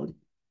physiology.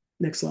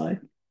 Next slide.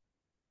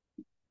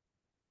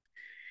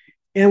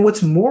 And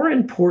what's more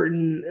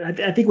important,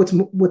 I think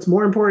what's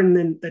more important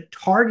than the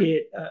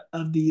target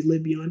of the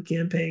Live Beyond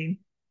campaign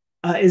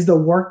is the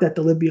work that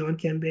the Live Beyond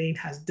campaign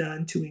has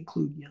done to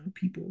include young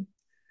people.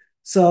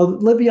 So the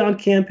Live Beyond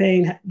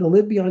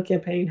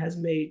campaign has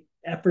made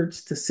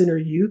efforts to center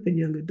youth and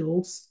young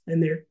adults in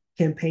their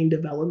campaign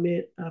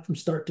development from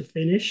start to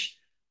finish.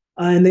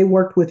 And they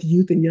worked with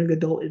youth and young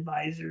adult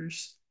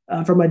advisors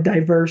from a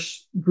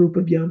diverse group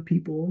of young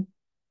people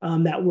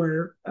that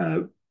were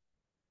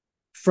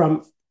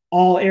from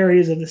all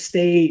areas of the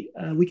state.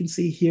 We can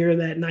see here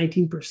that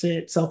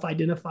 19%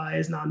 self-identify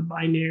as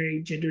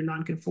non-binary, gender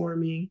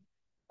non-conforming.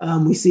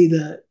 We see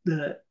the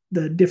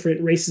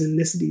different races and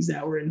ethnicities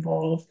that were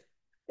involved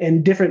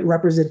and different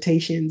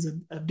representations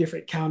of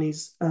different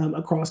counties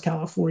across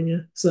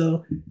California.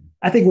 So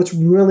I think what's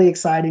really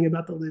exciting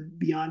about the Live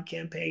Beyond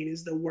campaign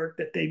is the work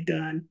that they've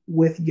done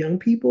with young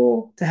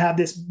people to have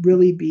this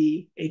really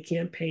be a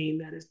campaign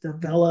that is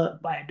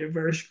developed by a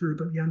diverse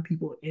group of young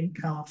people in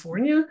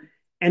California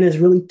and is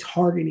really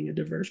targeting a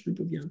diverse group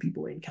of young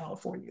people in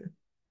California.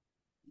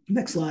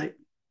 Next slide.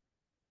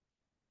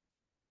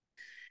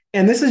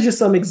 And this is just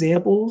some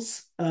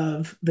examples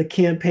of the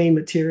campaign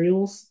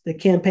materials. The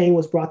campaign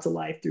was brought to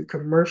life through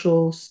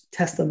commercials,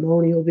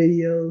 testimonial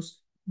videos,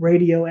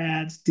 radio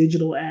ads,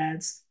 digital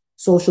ads,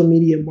 social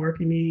media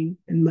marketing,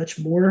 and much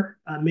more.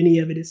 Many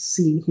of it is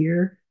seen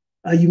here.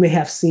 You may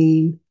have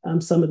seen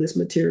some of this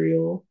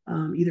material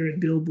either in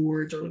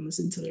billboards or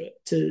listen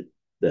to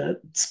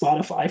the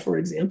Spotify, for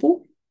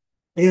example.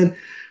 And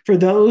for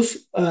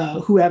those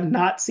who have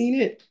not seen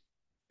it,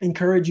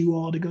 encourage you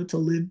all to go to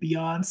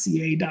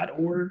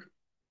livebeyondca.org,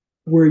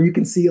 where you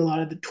can see a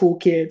lot of the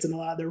toolkits and a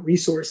lot of the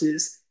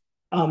resources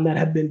that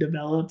have been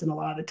developed and a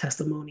lot of the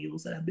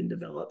testimonials that have been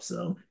developed.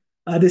 So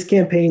this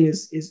campaign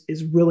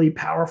is really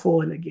powerful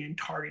and again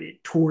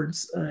targeted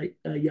towards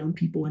young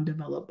people and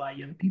developed by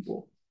young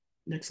people.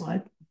 Next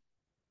slide.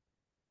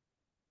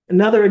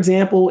 Another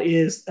example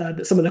is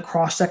some of the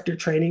cross-sector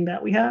training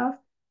that we have.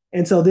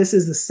 And so this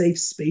is the Safe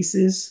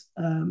Spaces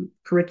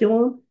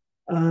curriculum.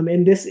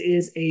 And this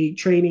is a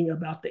training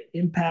about the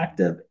impact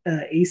of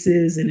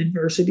ACEs and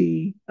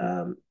adversity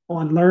on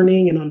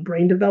learning and on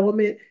brain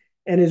development,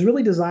 and is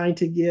really designed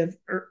to give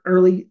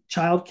early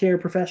childcare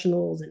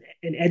professionals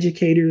and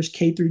educators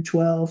K through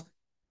 12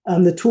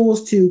 the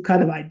tools to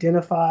kind of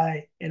identify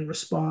and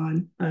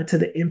respond to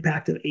the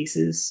impact of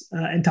ACEs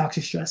and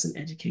toxic stress in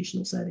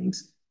educational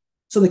settings.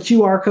 So the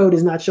QR code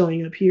is not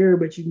showing up here,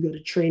 but you can go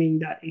to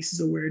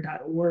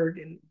training.acesaware.org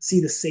and see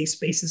the Safe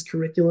Spaces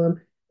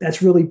curriculum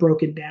that's really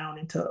broken down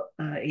into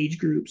age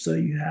groups. So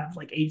you have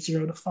like age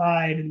 0 to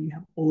 5, and you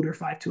have older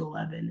 5 to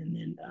 11, and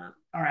then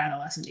our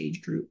adolescent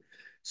age group.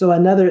 So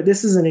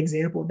this is an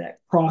example of that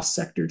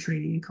cross-sector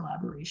training and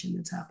collaboration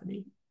that's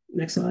happening.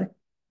 Next slide.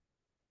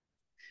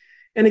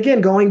 And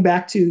again, going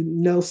back to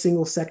no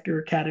single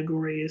sector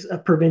category is a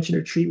prevention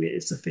or treatment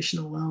is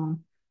sufficient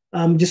alone.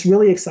 I'm just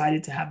really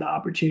excited to have the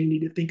opportunity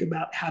to think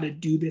about how to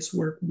do this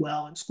work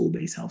well in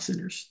school-based health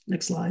centers.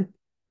 Next slide.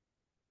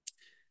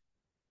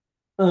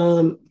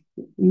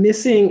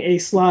 Missing a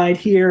slide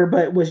here,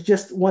 but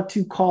want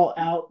to call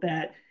out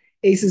that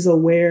ACEs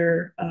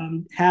Aware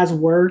has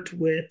worked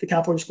with the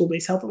California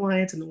School-Based Health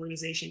Alliance and the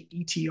organization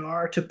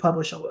ETR to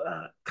publish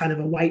a kind of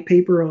a white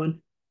paper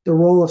on the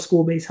role of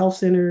school-based health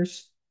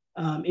centers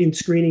in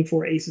screening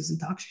for ACEs and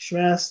toxic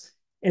stress,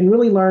 and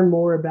really learn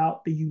more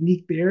about the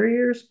unique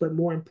barriers, but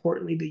more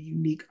importantly, the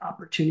unique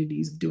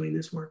opportunities of doing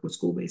this work with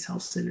school-based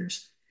health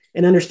centers,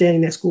 and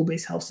understanding that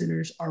school-based health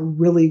centers are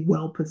really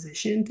well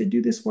positioned to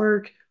do this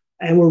work.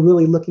 And we're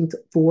really looking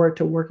forward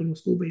to working with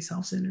school-based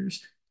health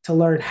centers to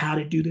learn how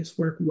to do this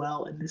work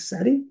well in this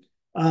setting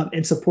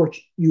and support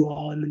you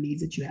all in the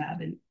needs that you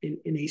have in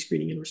ACE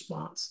screening and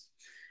response.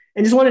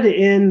 And just wanted to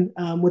end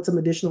with some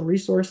additional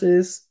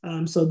resources.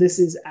 So this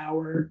is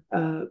our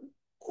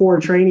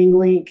core training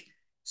link.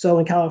 So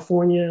in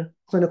California,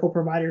 clinical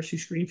providers who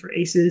screen for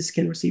ACEs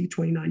can receive a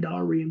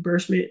 $29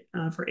 reimbursement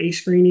for ACE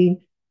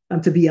screening.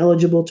 To be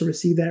eligible to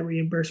receive that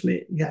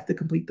reimbursement, you have to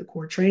complete the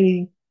core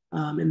training,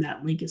 and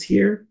that link is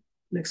here.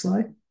 Next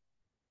slide.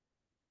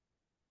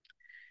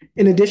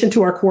 In addition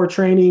to our core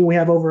training, we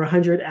have over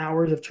 100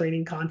 hours of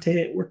training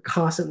content. We're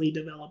constantly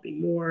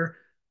developing more.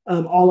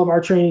 All of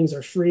our trainings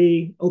are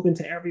free, open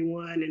to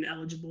everyone, and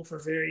eligible for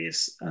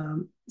various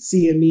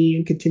CME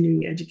and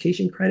continuing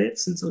education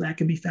credits. And so that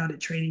can be found at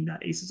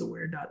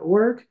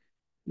training.acesaware.org.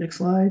 Next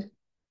slide.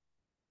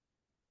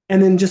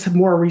 And then just have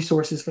more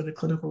resources for the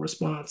clinical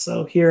response.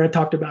 So here I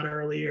talked about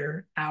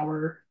earlier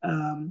our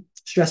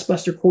Stress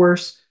Buster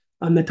course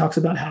that talks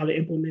about how to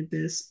implement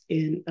this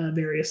in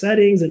various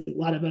settings, and a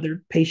lot of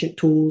other patient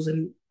tools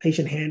and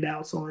patient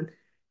handouts on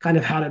kind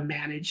of how to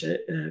manage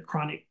a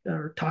chronic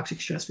or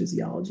toxic stress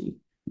physiology.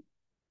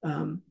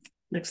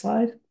 Next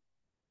slide.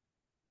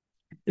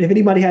 And if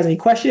anybody has any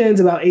questions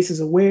about ACEs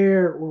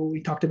Aware or what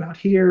we talked about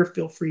here,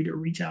 feel free to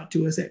reach out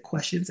to us at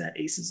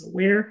questions@ACEs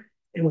Aware.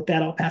 And with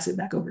that, I'll pass it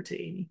back over to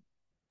Amy.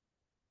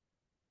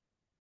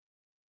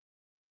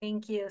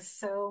 Thank you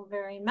so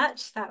very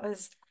much. That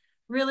was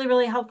really,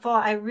 really helpful.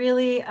 I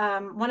really,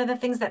 one of the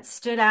things that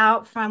stood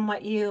out from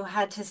what you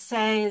had to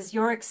say is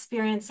your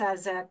experience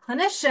as a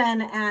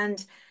clinician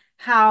and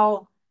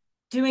how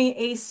doing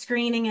ACE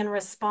screening and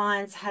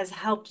response has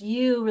helped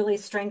you really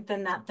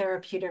strengthen that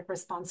therapeutic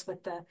response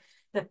with the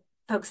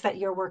folks that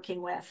you're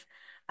working with.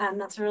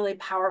 That's really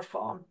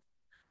powerful.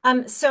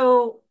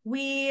 So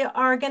we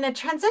are going to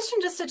transition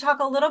just to talk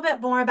a little bit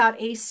more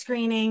about ACE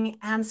screening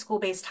and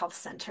school-based health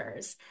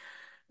centers.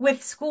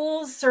 With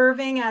schools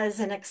serving as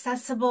an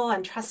accessible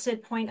and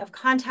trusted point of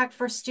contact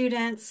for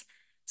students,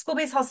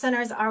 school-based health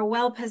centers are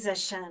well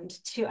positioned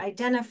to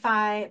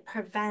identify,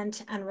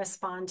 prevent, and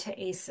respond to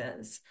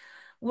ACEs.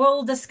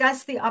 We'll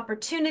discuss the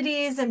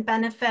opportunities and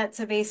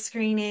benefits of ACE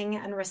screening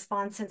and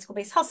response in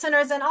school-based health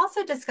centers, and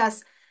also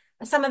discuss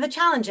some of the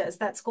challenges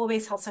that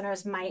school-based health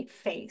centers might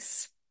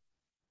face.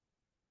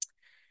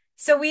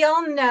 So we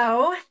all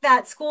know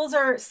that schools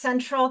are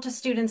central to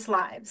students'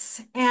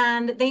 lives,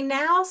 and they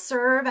now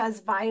serve as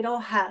vital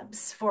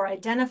hubs for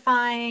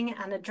identifying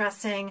and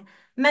addressing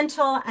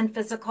mental and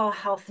physical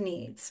health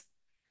needs.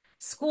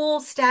 School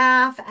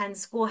staff and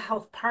school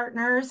health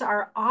partners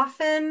are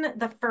often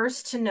the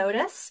first to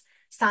notice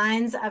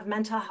signs of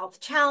mental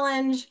health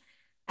challenge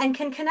and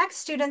can connect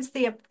students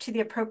to the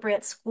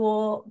appropriate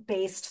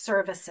school-based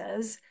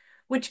services,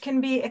 which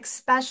can be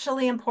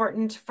especially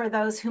important for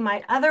those who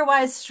might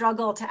otherwise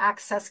struggle to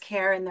access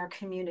care in their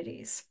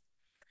communities.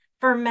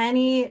 For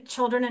many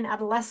children and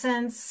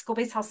adolescents,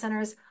 school-based health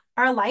centers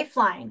are a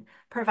lifeline,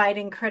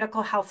 providing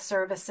critical health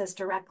services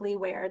directly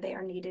where they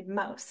are needed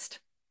most.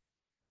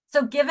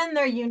 So given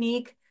their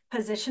unique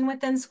position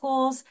within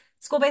schools,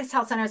 school-based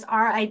health centers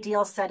are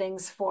ideal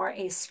settings for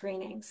ACE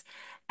screenings.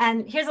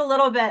 And here's a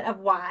little bit of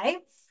why.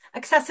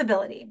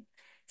 Accessibility.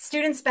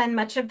 Students spend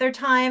much of their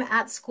time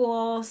at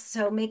school,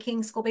 so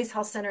making school-based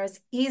health centers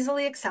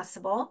easily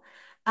accessible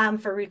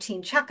for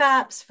routine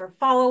checkups, for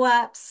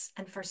follow-ups,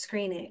 and for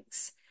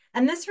screenings.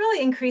 And this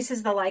really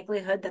increases the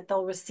likelihood that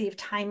they'll receive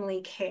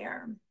timely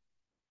care.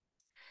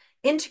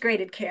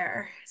 Integrated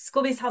care.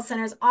 School-based health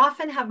centers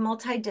often have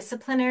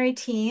multidisciplinary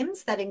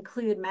teams that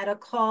include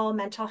medical,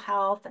 mental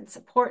health, and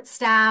support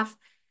staff.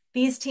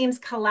 These teams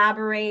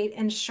collaborate,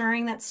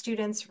 ensuring that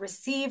students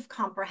receive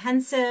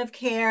comprehensive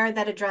care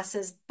that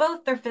addresses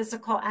both their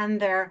physical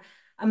and their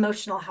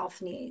emotional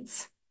health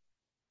needs.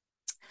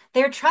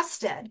 They're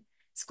trusted.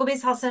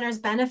 School-based health centers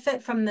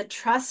benefit from the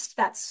trust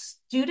that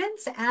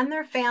students and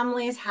their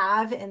families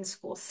have in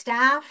school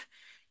staff,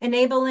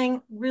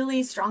 enabling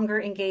really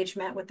stronger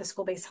engagement with the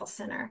school-based health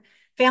center.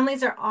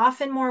 Families are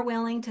often more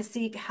willing to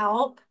seek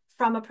help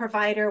from a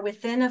provider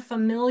within a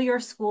familiar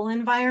school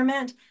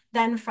environment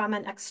than from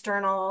an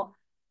external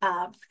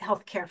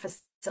healthcare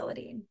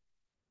facility.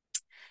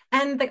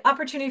 And the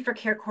opportunity for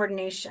care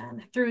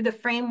coordination through the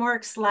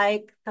frameworks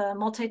like the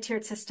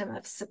multi-tiered system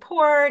of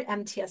support,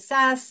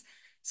 MTSS.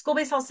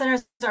 School-based health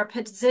centers are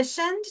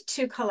positioned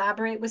to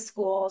collaborate with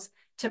schools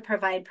to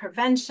provide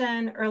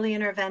prevention, early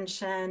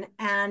intervention,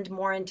 and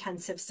more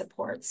intensive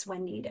supports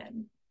when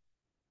needed.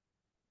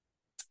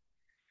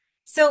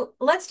 So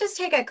let's just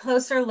take a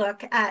closer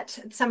look at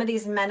some of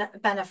these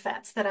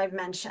benefits that I've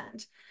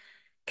mentioned.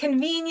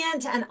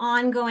 Convenient and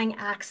ongoing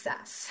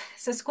access.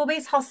 So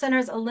school-based health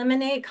centers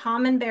eliminate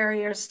common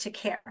barriers to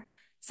care,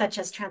 such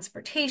as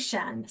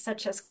transportation,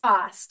 such as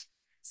cost,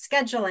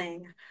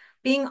 scheduling.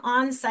 Being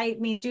on-site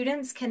means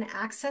students can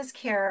access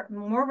care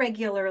more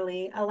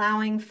regularly,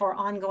 allowing for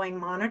ongoing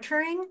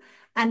monitoring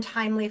and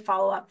timely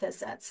follow-up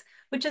visits,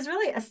 which is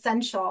really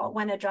essential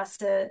when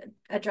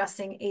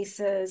addressing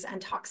ACEs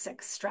and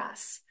toxic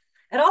stress.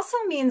 It also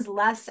means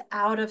less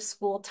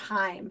out-of-school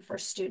time for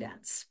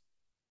students.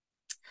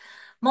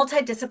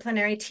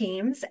 Multidisciplinary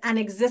teams and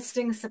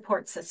existing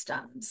support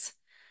systems.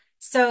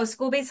 So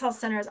school-based health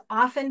centers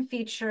often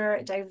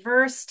feature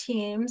diverse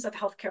teams of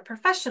healthcare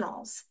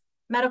professionals,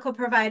 medical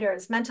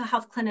providers, mental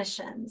health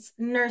clinicians,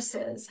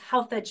 nurses,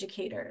 health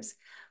educators,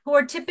 who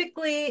are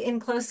typically in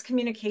close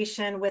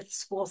communication with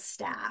school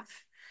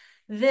staff.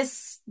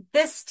 This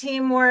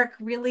teamwork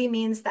really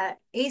means that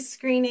ACE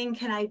screening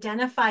can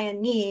identify a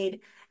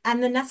need,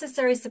 and the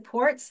necessary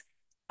supports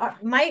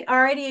might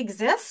already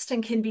exist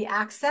and can be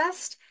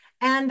accessed,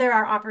 and there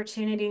are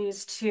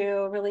opportunities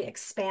to really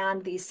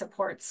expand these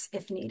supports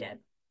if needed.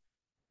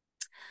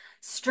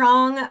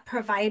 Strong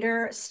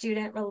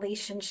provider-student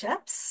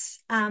relationships.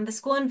 The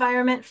school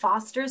environment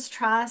fosters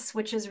trust,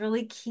 which is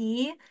really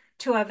key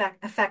to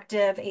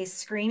effective ACE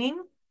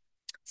screening.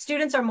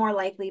 Students are more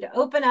likely to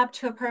open up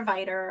to a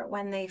provider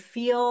when they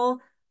feel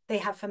they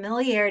have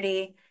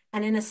familiarity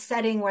and in a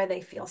setting where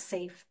they feel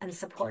safe and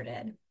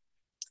supported.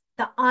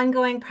 The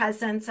ongoing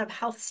presence of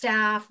health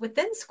staff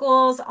within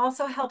schools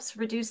also helps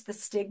reduce the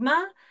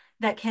stigma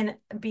that can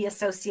be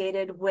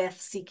associated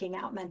with seeking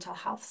out mental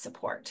health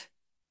support.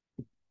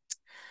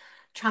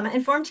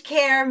 Trauma-informed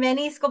care.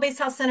 Many school-based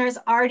health centers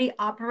already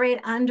operate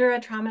under a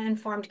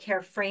trauma-informed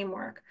care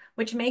framework,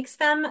 which makes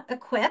them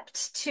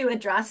equipped to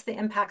address the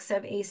impacts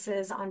of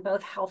ACEs on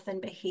both health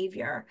and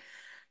behavior.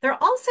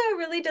 They're also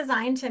really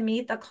designed to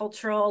meet the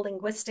cultural,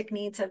 linguistic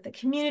needs of the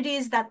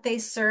communities that they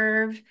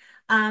serve,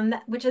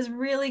 which is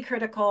really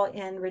critical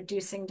in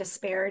reducing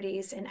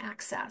disparities in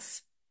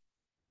access.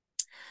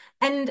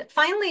 And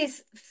finally,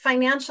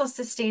 financial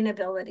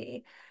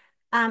sustainability.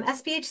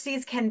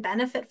 SBHCs can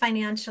benefit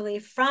financially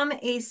from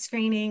ACE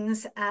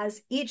screenings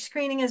as each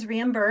screening is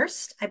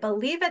reimbursed. I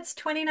believe it's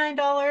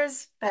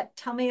 $29, but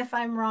tell me if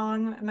I'm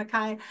wrong,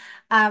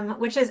 Mikah,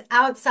 which is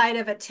outside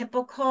of a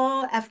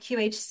typical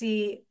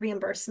FQHC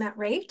reimbursement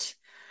rate.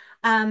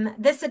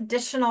 This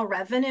additional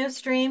revenue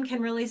stream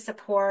can really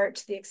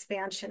support the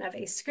expansion of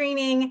ACE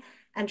screening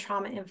and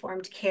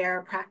trauma-informed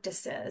care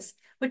practices,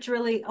 which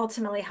really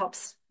ultimately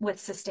helps with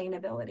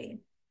sustainability.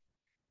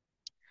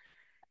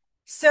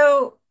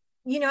 So,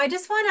 I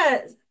just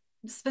want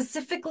to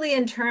specifically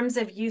in terms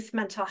of youth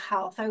mental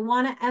health, I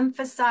want to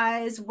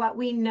emphasize what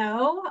we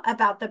know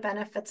about the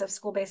benefits of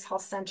school-based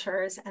health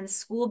centers and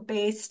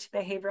school-based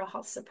behavioral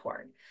health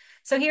support.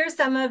 So here's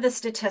some of the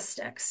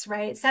statistics,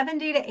 right?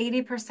 70 to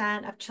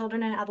 80% of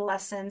children and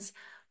adolescents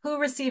who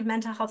receive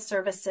mental health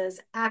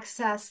services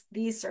access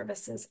these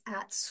services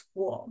at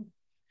school.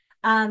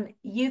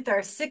 Youth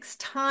are 6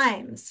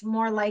 times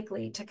more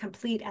likely to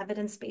complete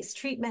evidence-based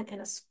treatment in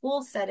a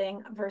school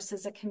setting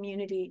versus a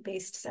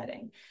community-based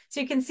setting. So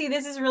you can see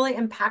this is really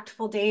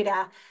impactful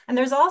data. And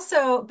there's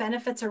also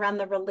benefits around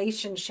the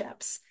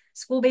relationships.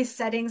 School-based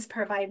settings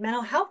provide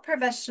mental health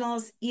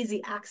professionals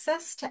easy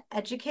access to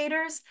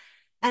educators.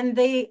 And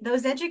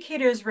those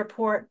educators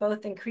report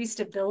both increased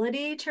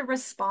ability to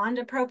respond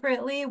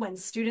appropriately when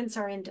students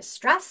are in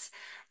distress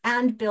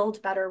and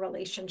build better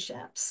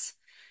relationships.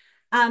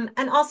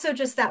 And also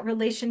just that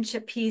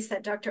relationship piece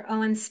that Dr.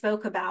 Owen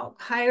spoke about,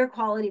 higher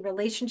quality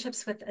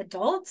relationships with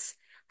adults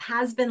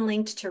has been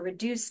linked to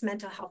reduce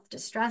mental health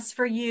distress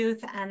for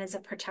youth and is a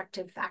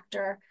protective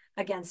factor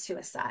against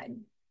suicide.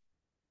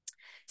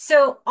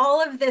 So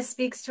all of this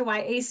speaks to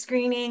why ACE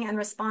screening and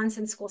response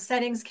in school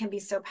settings can be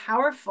so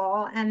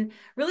powerful and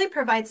really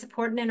provide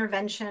support and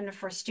intervention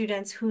for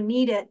students who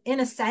need it in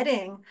a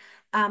setting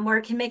where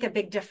it can make a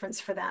big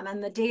difference for them.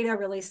 And the data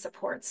really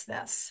supports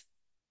this.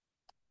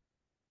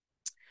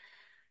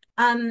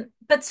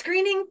 But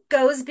screening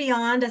goes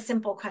beyond a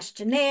simple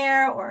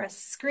questionnaire or a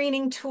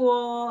screening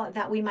tool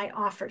that we might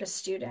offer to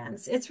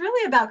students. It's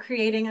really about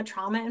creating a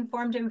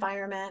trauma-informed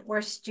environment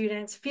where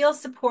students feel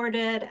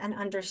supported and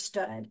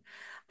understood.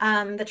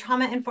 The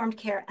trauma-informed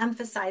care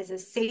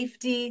emphasizes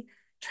safety,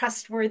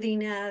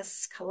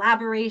 trustworthiness,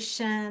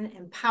 collaboration,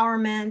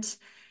 empowerment,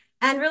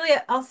 and really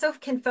it also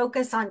can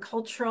focus on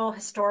cultural,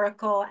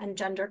 historical, and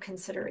gender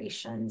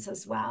considerations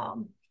as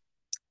well.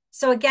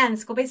 So again,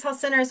 school-based health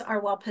centers are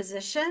well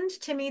positioned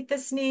to meet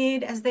this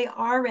need as they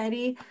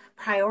already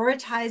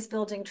prioritize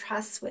building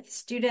trust with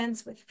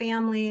students, with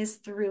families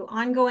through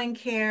ongoing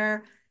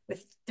care,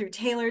 through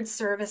tailored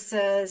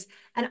services,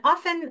 and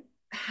often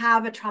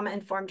have a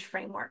trauma-informed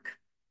framework.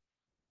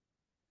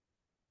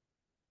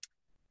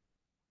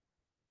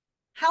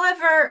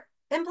 However,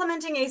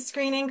 implementing ACE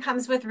screening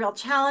comes with real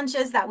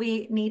challenges that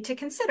we need to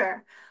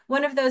consider.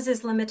 One of those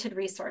is limited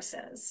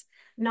resources.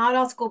 Not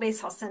all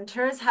school-based health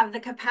centers have the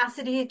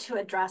capacity to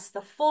address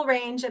the full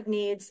range of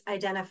needs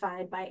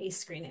identified by ACE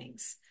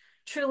screenings.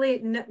 Truly,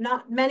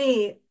 not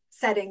many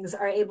settings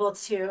are able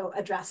to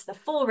address the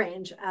full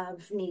range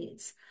of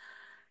needs.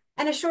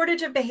 And a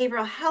shortage of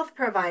behavioral health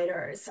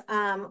providers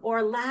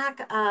or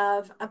lack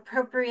of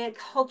appropriate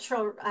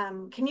cultural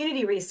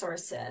community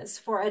resources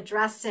for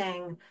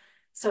addressing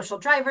social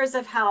drivers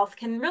of health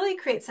can really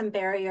create some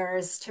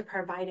barriers to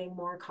providing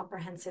more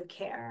comprehensive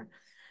care.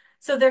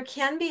 So there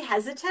can be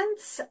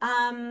hesitance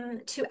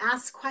to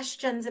ask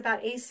questions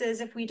about ACEs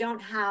if we don't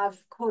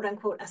have, quote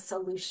unquote, a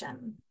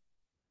solution.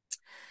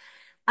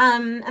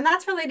 And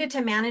that's related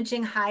to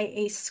managing high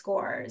ACE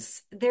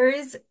scores. There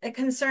is a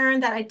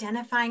concern that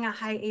identifying a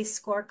high ACE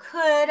score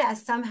could,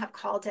 as some have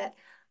called it,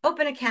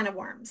 open a can of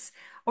worms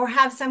or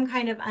have some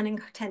kind of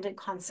unintended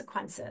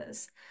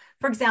consequences.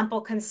 For example,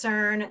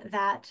 concern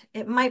that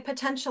it might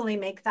potentially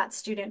make that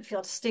student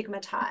feel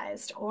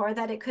stigmatized, or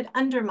that it could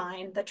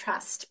undermine the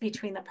trust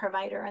between the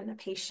provider and the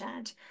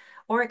patient,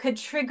 or it could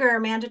trigger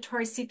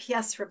mandatory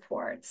CPS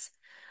reports.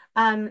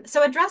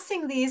 So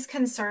addressing these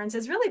concerns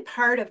is really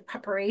part of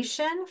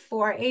preparation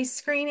for ACE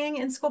screening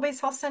in school-based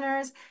health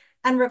centers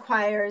and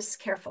requires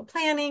careful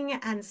planning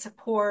and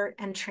support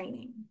and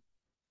training.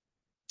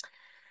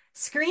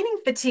 Screening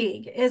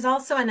fatigue is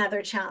also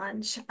another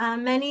challenge.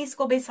 Many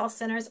school-based health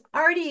centers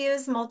already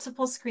use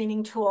multiple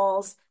screening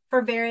tools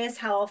for various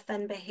health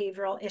and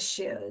behavioral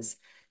issues.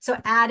 So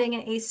adding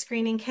an ACE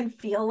screening can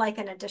feel like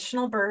an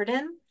additional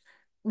burden,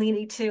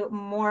 leading to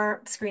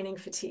more screening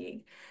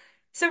fatigue.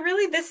 So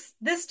really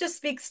this just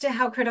speaks to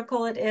how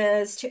critical it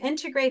is to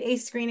integrate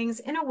ACE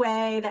screenings in a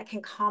way that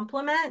can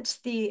complement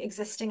the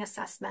existing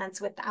assessments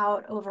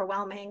without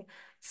overwhelming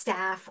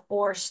staff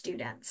or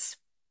students.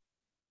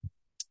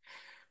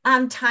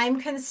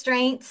 Time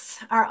constraints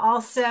are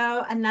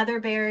also another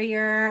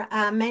barrier.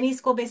 Many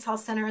school-based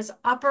health centers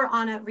operate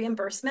on a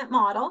reimbursement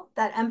model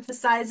that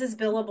emphasizes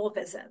billable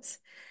visits.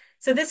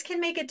 So this can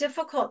make it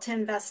difficult to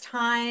invest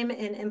time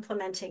in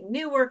implementing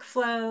new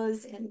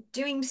workflows, in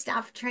doing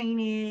staff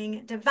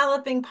training,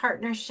 developing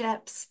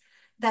partnerships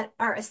that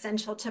are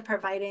essential to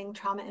providing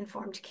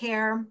trauma-informed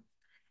care.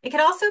 It could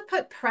also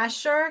put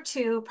pressure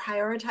to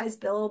prioritize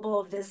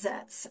billable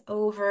visits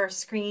over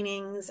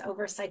screenings,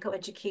 over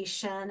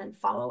psychoeducation and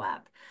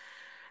follow-up.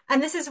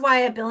 And this is why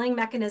a billing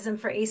mechanism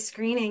for ACE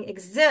screening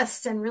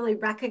exists and really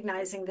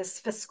recognizing this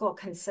fiscal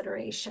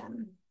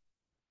consideration.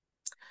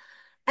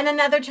 And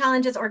another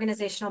challenge is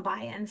organizational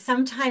buy-in.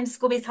 Sometimes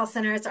school-based health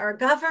centers are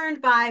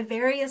governed by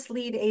various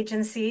lead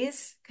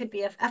agencies, could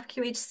be a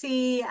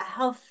FQHC, a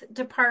health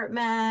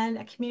department,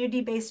 a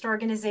community-based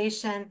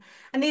organization,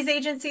 and these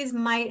agencies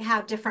might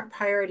have different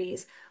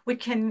priorities,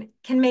 which can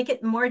make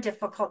it more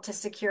difficult to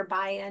secure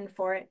buy-in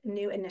for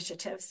new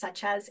initiatives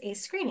such as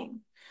ACE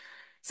screening.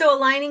 So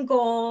aligning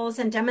goals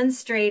and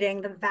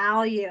demonstrating the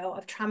value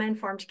of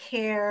trauma-informed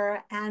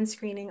care and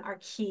screening are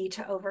key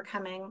to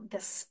overcoming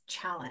this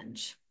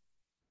challenge.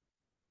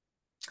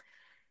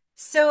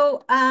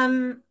 So,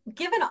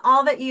 given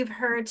all that you've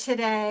heard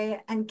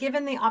today and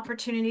given the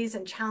opportunities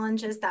and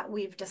challenges that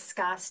we've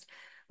discussed,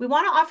 we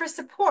want to offer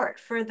support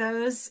for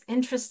those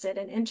interested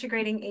in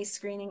integrating ACE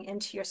screening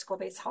into your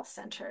school-based health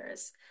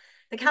centers.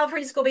 The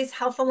California School-Based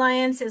Health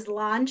Alliance is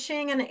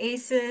launching an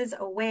ACEs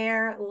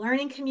Aware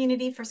learning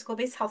community for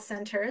school-based health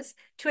centers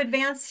to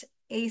advance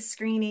ACE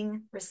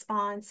screening,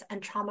 response,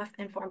 and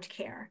trauma-informed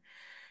care.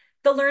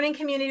 The learning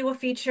community will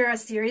feature a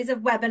series of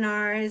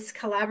webinars,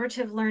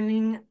 collaborative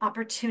learning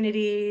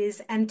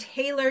opportunities, and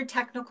tailored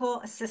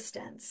technical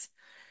assistance.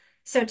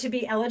 So to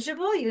be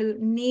eligible, you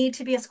need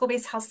to be a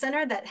school-based health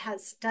center that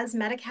does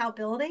Medi-Cal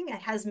billing.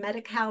 It has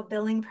Medi-Cal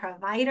billing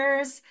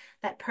providers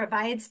that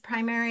provides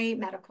primary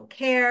medical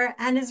care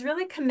and is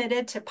really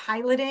committed to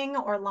piloting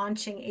or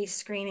launching ACE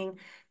screening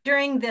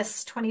during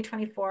this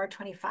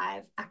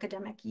 2024-25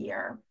 academic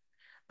year.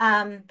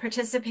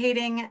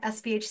 Participating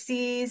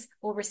SBHCs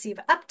will receive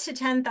up to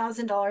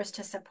 $10,000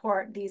 to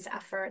support these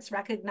efforts,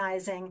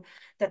 recognizing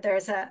that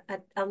there's a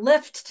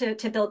lift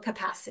to build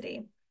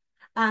capacity.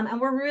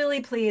 And we're really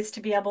pleased to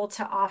be able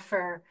to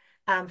offer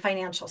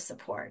financial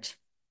support.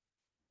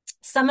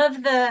 Some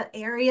of the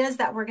areas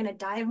that we're going to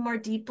dive more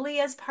deeply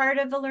as part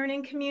of the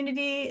learning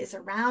community is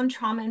around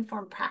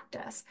trauma-informed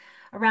practice,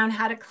 around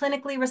how to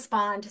clinically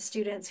respond to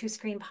students who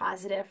screen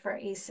positive for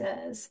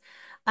ACEs,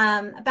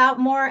 about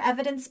more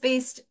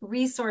evidence-based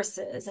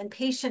resources and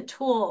patient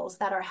tools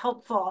that are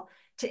helpful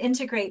to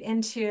integrate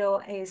into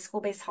a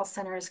school-based health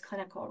center's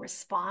clinical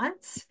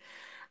response.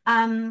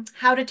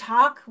 How to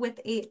talk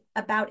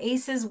about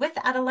ACEs with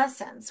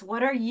adolescents.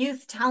 What are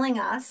youth telling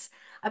us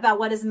about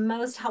what is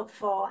most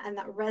helpful and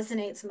that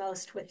resonates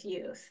most with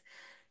youth?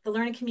 The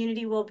learning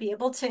community will be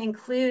able to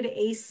include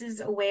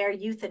ACEs-aware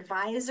youth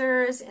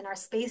advisors in our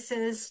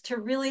spaces to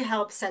really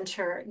help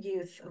center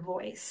youth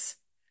voice.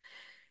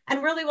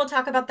 And really, we'll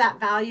talk about that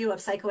value of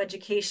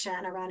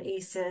psychoeducation around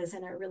ACEs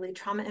in a really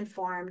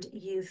trauma-informed,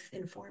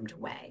 youth-informed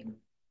way.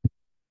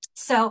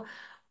 So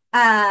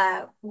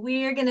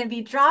we're going to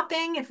be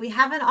dropping, if we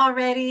haven't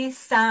already,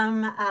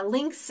 some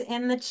links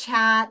in the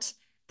chat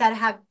that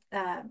have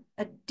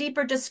a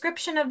deeper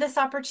description of this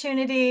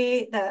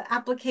opportunity. The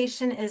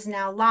application is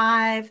now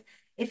live.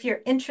 If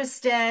you're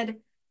interested,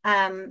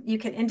 you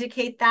can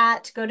indicate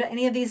that. Go to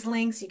any of these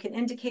links. You can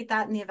indicate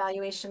that in the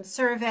evaluation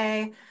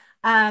survey.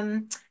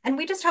 And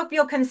we just hope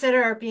you'll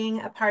consider being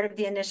a part of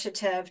the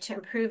initiative to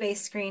improve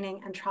ACE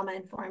screening and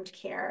trauma-informed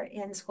care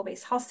in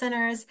school-based health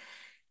centers.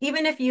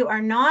 Even if you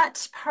are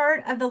not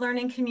part of the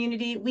learning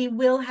community, we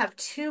will have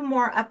 2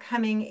 more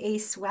upcoming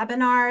ACE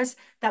webinars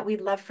that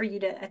we'd love for you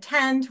to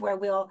attend, where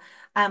we'll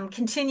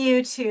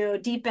continue to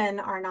deepen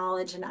our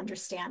knowledge and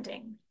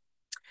understanding.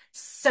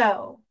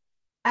 So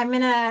I'm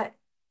going to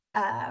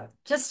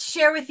just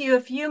share with you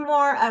a few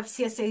more of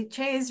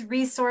CSHA's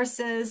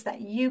resources that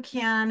you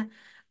can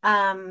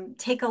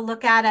take a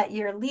look at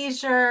your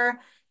leisure.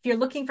 If you're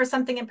looking for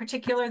something in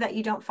particular that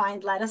you don't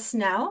find, let us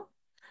know.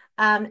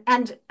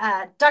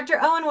 Dr.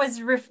 Owen was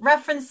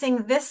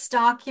referencing this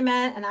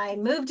document, and I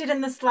moved it in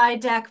the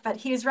slide deck, but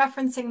he was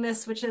referencing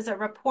this, which is a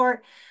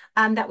report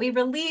that we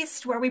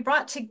released where we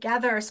brought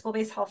together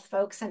school-based health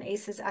folks and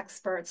ACEs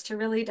experts to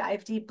really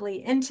dive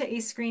deeply into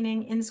ACE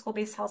screening in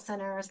school-based health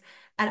centers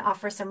and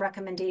offer some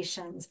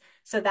recommendations.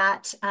 So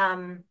that,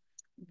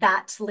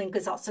 that link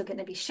is also going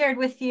to be shared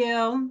with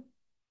you.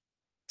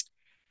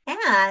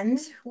 And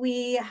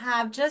we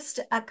have just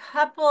a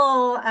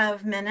couple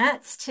of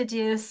minutes to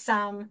do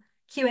some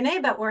Q&A,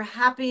 but we're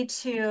happy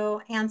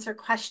to answer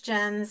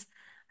questions.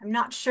 I'm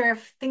not sure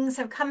if things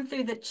have come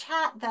through the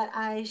chat that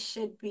I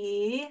should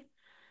be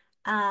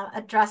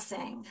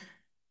addressing.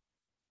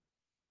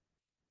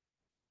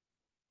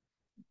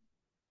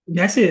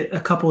 Yeah, I see a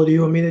couple. Do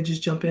you want me to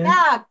just jump in?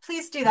 Yeah,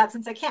 please do that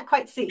since I can't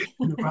quite see.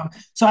 No problem.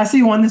 So I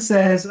see one that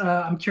says,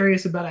 I'm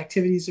curious about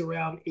activities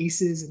around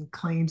ACEs and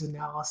claims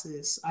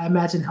analysis. I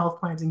imagine health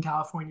plans in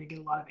California get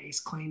a lot of ACE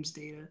claims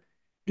data.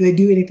 Do they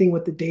do anything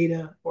with the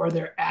data, or are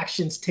their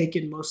actions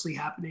taken mostly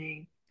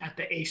happening at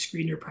the ACE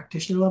screener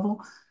practitioner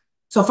level?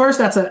 So first,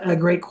 that's a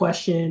great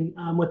question.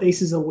 With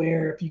ACEs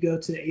Aware, if you go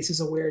to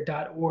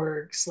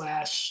acesaware.org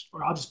slash,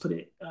 or I'll just put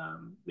it,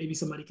 maybe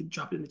somebody could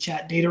drop it in the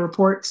chat, data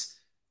reports.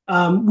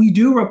 We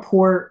do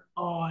report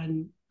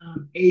on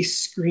ACE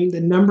screen,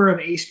 the number of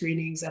ACE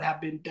screenings that have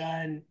been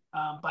done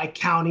by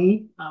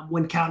county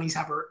when counties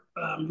have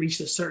reached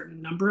a certain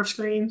number of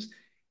screens.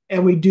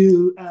 And we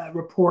do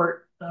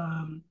report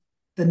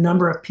the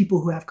number of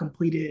people who have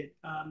completed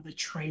the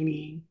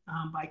training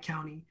by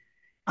county.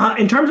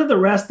 In terms of the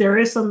rest, there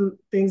is some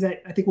things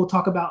that I think we'll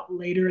talk about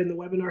later in the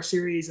webinar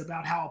series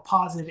about how a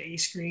positive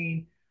ACE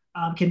screen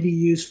can be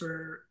used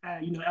for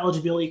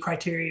eligibility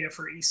criteria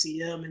for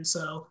ECM. And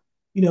so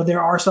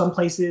there are some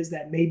places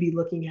that may be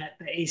looking at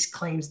the ACE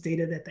claims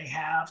data that they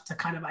have to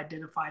kind of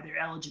identify their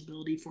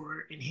eligibility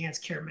for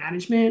enhanced care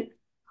management.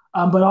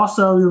 But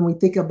also, when we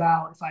think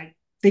about, if I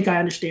think I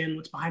understand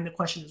what's behind the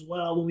question as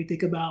well, when we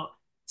think about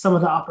some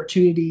of the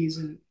opportunities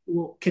and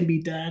what can be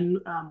done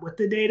with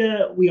the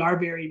data, we are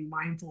very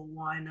mindful,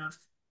 one, of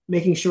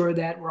making sure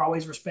that we're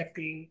always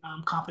respecting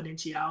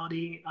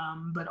confidentiality,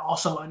 but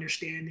also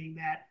understanding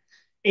that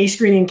a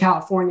screening in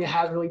California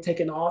has really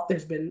taken off.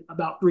 There's been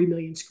about 3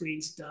 million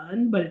screens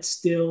done, but it's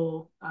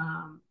still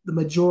the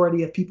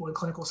majority of people in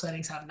clinical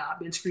settings have not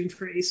been screened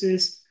for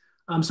ACEs.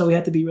 So we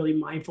have to be really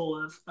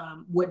mindful of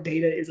what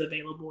data is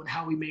available and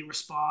how we may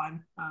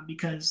respond.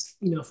 Because,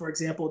 for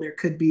example, there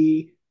could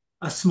be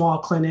a small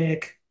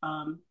clinic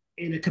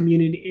in a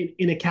community,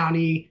 in a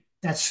county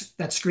that's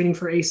screening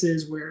for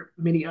ACEs where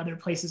many other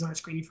places aren't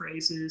screening for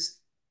ACEs.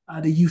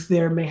 The youth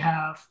there may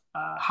have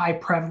high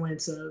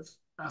prevalence of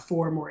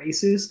 4 or more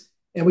ACEs.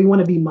 And we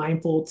want to be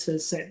mindful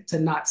to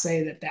not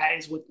say that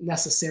is what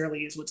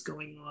necessarily is what's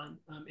going on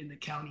in the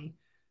county.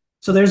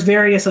 So there's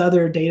various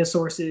other data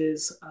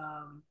sources,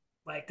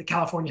 like the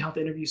California Health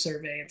Interview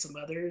Survey and some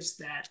others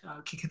that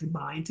can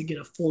combine to get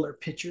a fuller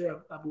picture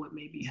of what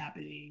may be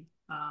happening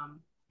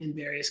in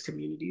various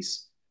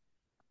communities.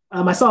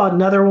 I saw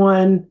another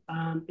one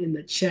in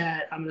the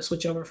chat. I'm going to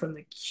switch over from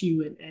the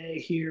Q&A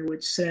here,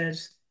 which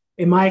says,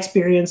 in my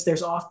experience,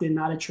 there's often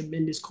not a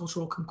tremendous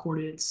cultural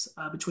concordance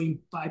between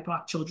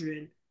BIPOC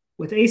children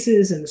with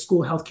ACEs and the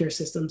school healthcare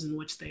systems in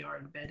which they are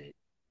embedded.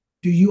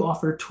 Do you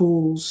offer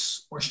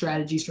tools or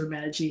strategies for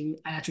managing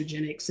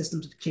iatrogenic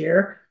systems of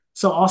care?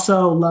 So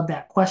also love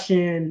that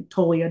question.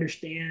 Totally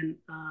understand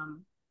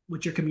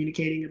what you're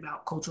communicating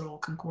about cultural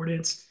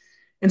concordance.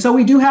 And so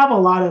we do have a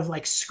lot of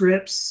like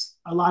scripts,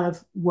 a lot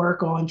of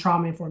work on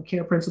trauma-informed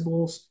care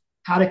principles,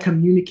 how to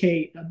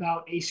communicate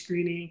about ACE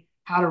screening,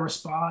 how to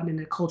respond in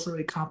a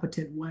culturally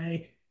competent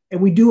way.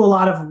 And we do a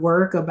lot of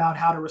work about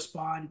how to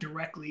respond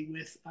directly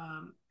with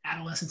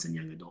adolescents and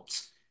young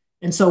adults.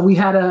 And so we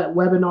had a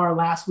webinar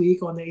last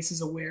week on the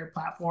ACEs Aware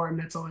platform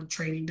that's on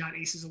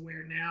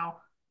training.acesaware now.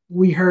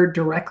 We heard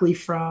directly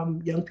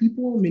from young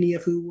people, many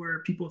of who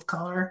were people of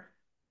color,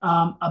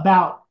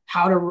 about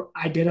how to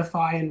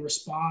identify and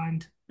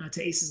respond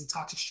to ACEs and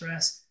toxic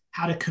stress,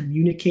 how to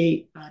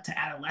communicate to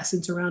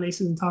adolescents around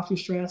ACEs and toxic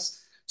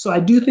stress. So I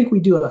do think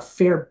we do a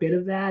fair bit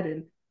of that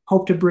and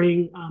hope to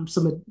bring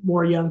some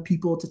more young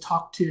people to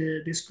talk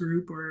to this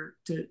group or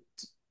to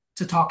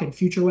talk in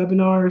future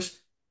webinars.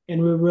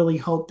 And we really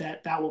hope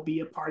that that will be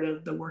a part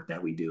of the work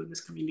that we do in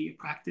this community of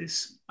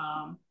practice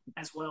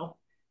as well.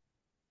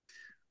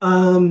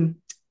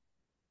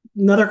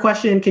 Another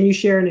question, can you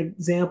share an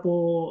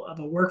example of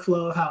a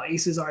workflow of how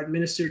ACEs are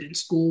administered in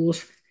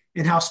schools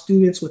and how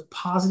students with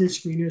positive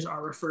screeners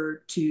are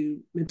referred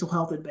to mental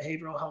health and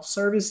behavioral health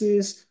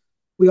services?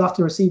 We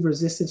often receive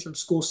resistance from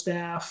school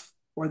staff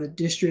or the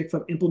district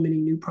from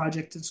implementing new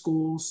projects in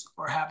schools,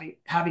 or having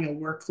a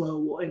workflow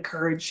will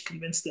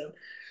convince them.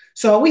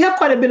 So we have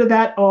quite a bit of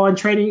that on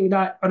training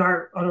on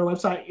our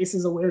website,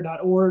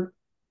 acesaware.org,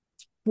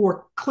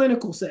 for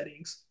clinical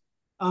settings.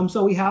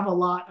 So we have a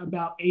lot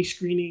about ACE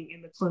screening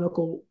in the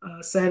clinical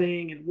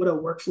setting and what a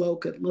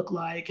workflow could look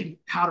like and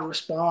how to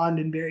respond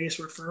in various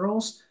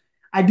referrals.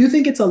 I do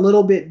think it's a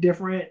little bit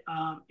different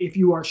if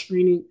you are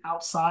screening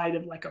outside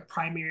of like a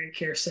primary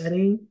care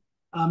setting.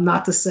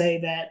 Not to say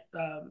that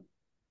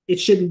it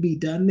shouldn't be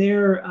done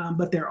there,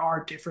 but there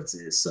are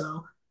differences.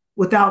 So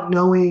without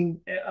knowing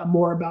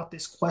more about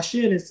this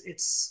question,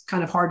 it's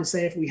kind of hard to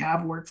say if we have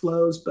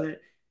workflows, but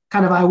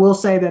kind of I will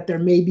say that there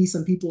may be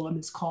some people on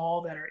this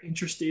call that are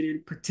interested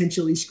in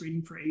potentially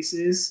screening for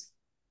ACEs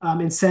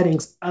in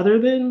settings other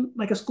than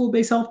like a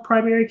school-based health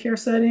primary care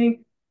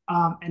setting.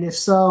 And if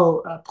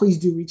so, please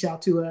do reach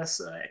out to us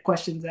at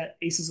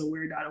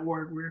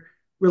questions@acesaware.org. We're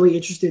really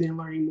interested in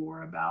learning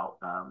more about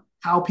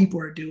how people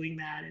are doing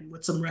that and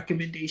what some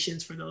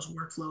recommendations for those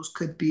workflows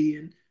could be,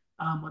 and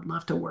would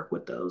love to work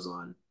with those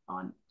on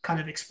kind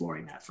of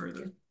exploring that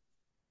further.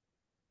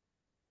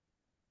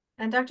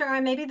 And Dr.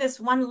 Owen, maybe this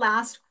one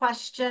last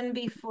question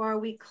before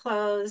we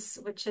close,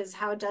 which is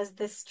how does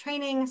this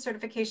training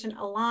certification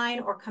align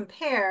or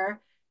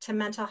compare to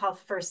mental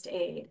health first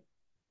aid?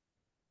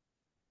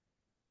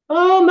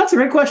 That's a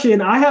great question.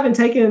 I haven't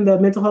taken the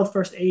mental health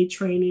first aid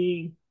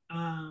training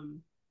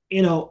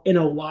in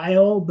a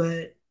while,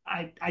 but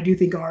I do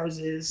think ours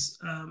is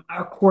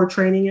our core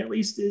training at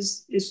least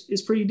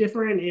is pretty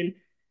different in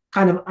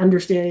kind of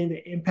understanding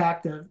the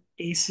impact of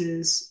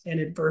ACEs and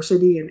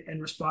adversity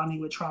and responding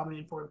with trauma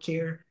informed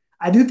care.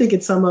 I do think in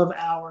some of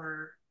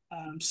our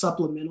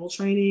supplemental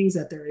trainings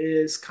that there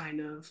is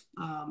kind of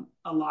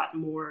a lot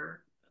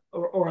more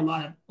or a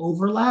lot of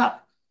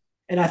overlap.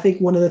 And I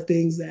think one of the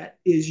things that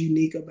is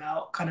unique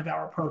about kind of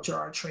our approach or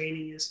our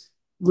training is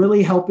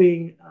really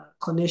helping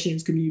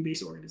clinicians,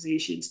 community-based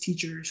organizations,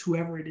 teachers,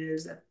 whoever it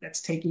is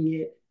that's taking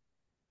it,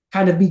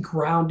 kind of be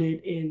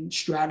grounded in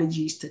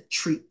strategies to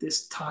treat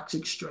this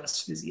toxic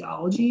stress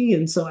physiology.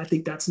 And so I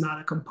think that's not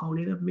a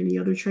component of many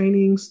other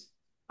trainings,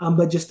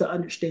 but just to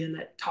understand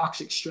that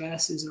toxic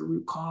stress is a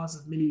root cause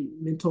of many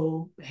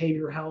mental,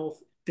 behavioral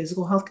health,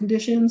 physical health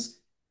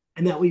conditions,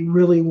 and that we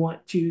really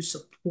want to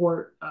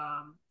support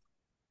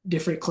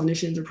different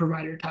clinicians or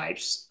provider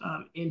types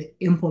in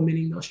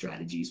implementing those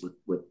strategies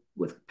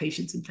with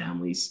patients and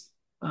families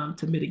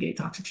to mitigate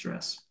toxic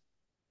stress.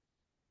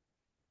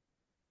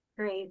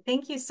 Great.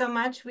 Thank you so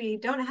much. We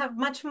don't have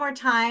much more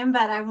time,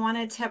 but I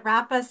wanted to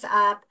wrap us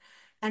up.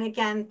 And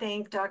again,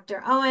 thank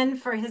Dr. Owen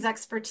for his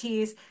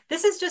expertise.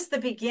 This is just the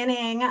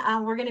beginning.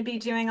 We're going to be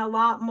doing a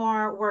lot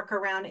more work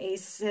around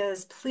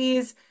ACEs.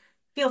 Please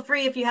feel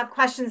free, if you have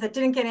questions that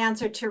didn't get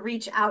answered, to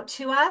reach out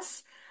to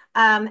us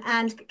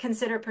and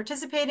consider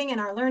participating in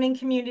our learning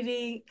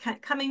community,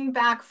 coming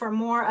back for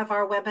more of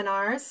our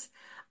webinars.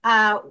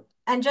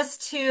 And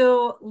just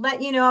to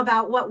let you know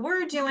about what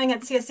we're doing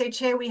at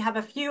CSHA, we have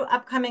a few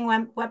upcoming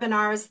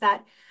webinars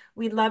that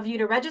we'd love you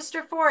to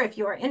register for if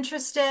you are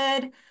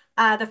interested.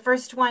 The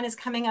first one is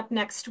coming up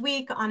next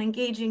week on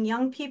engaging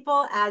young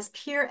people as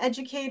peer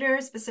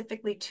educators,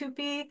 specifically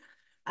TUPE.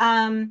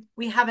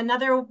 We have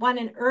another one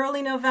in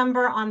early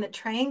November on the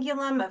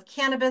triangulum of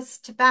cannabis,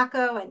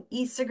 tobacco, and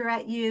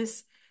e-cigarette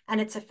use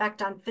and its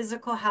effect on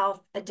physical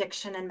health,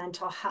 addiction, and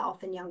mental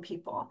health in young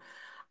people.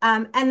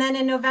 And then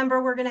in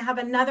November, we're going to have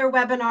another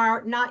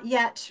webinar, not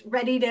yet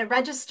ready to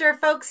register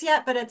folks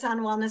yet, but it's on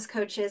wellness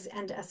coaches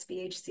and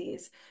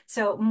SBHCs.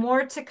 So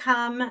more to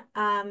come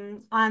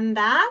on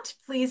that.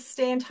 Please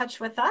stay in touch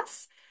with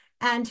us.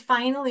 And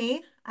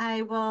finally,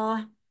 I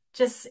will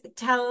just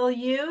tell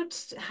you,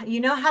 you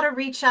know how to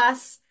reach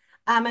us.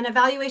 An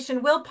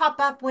evaluation will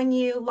pop up when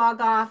you log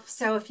off.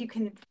 So if you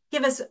can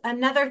give us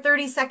another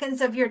 30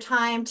 seconds of your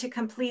time to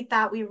complete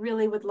that, we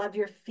really would love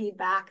your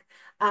feedback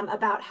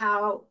about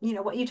how,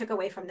 what you took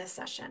away from this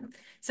session.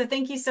 So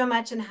thank you so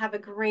much and have a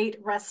great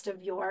rest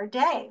of your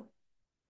day.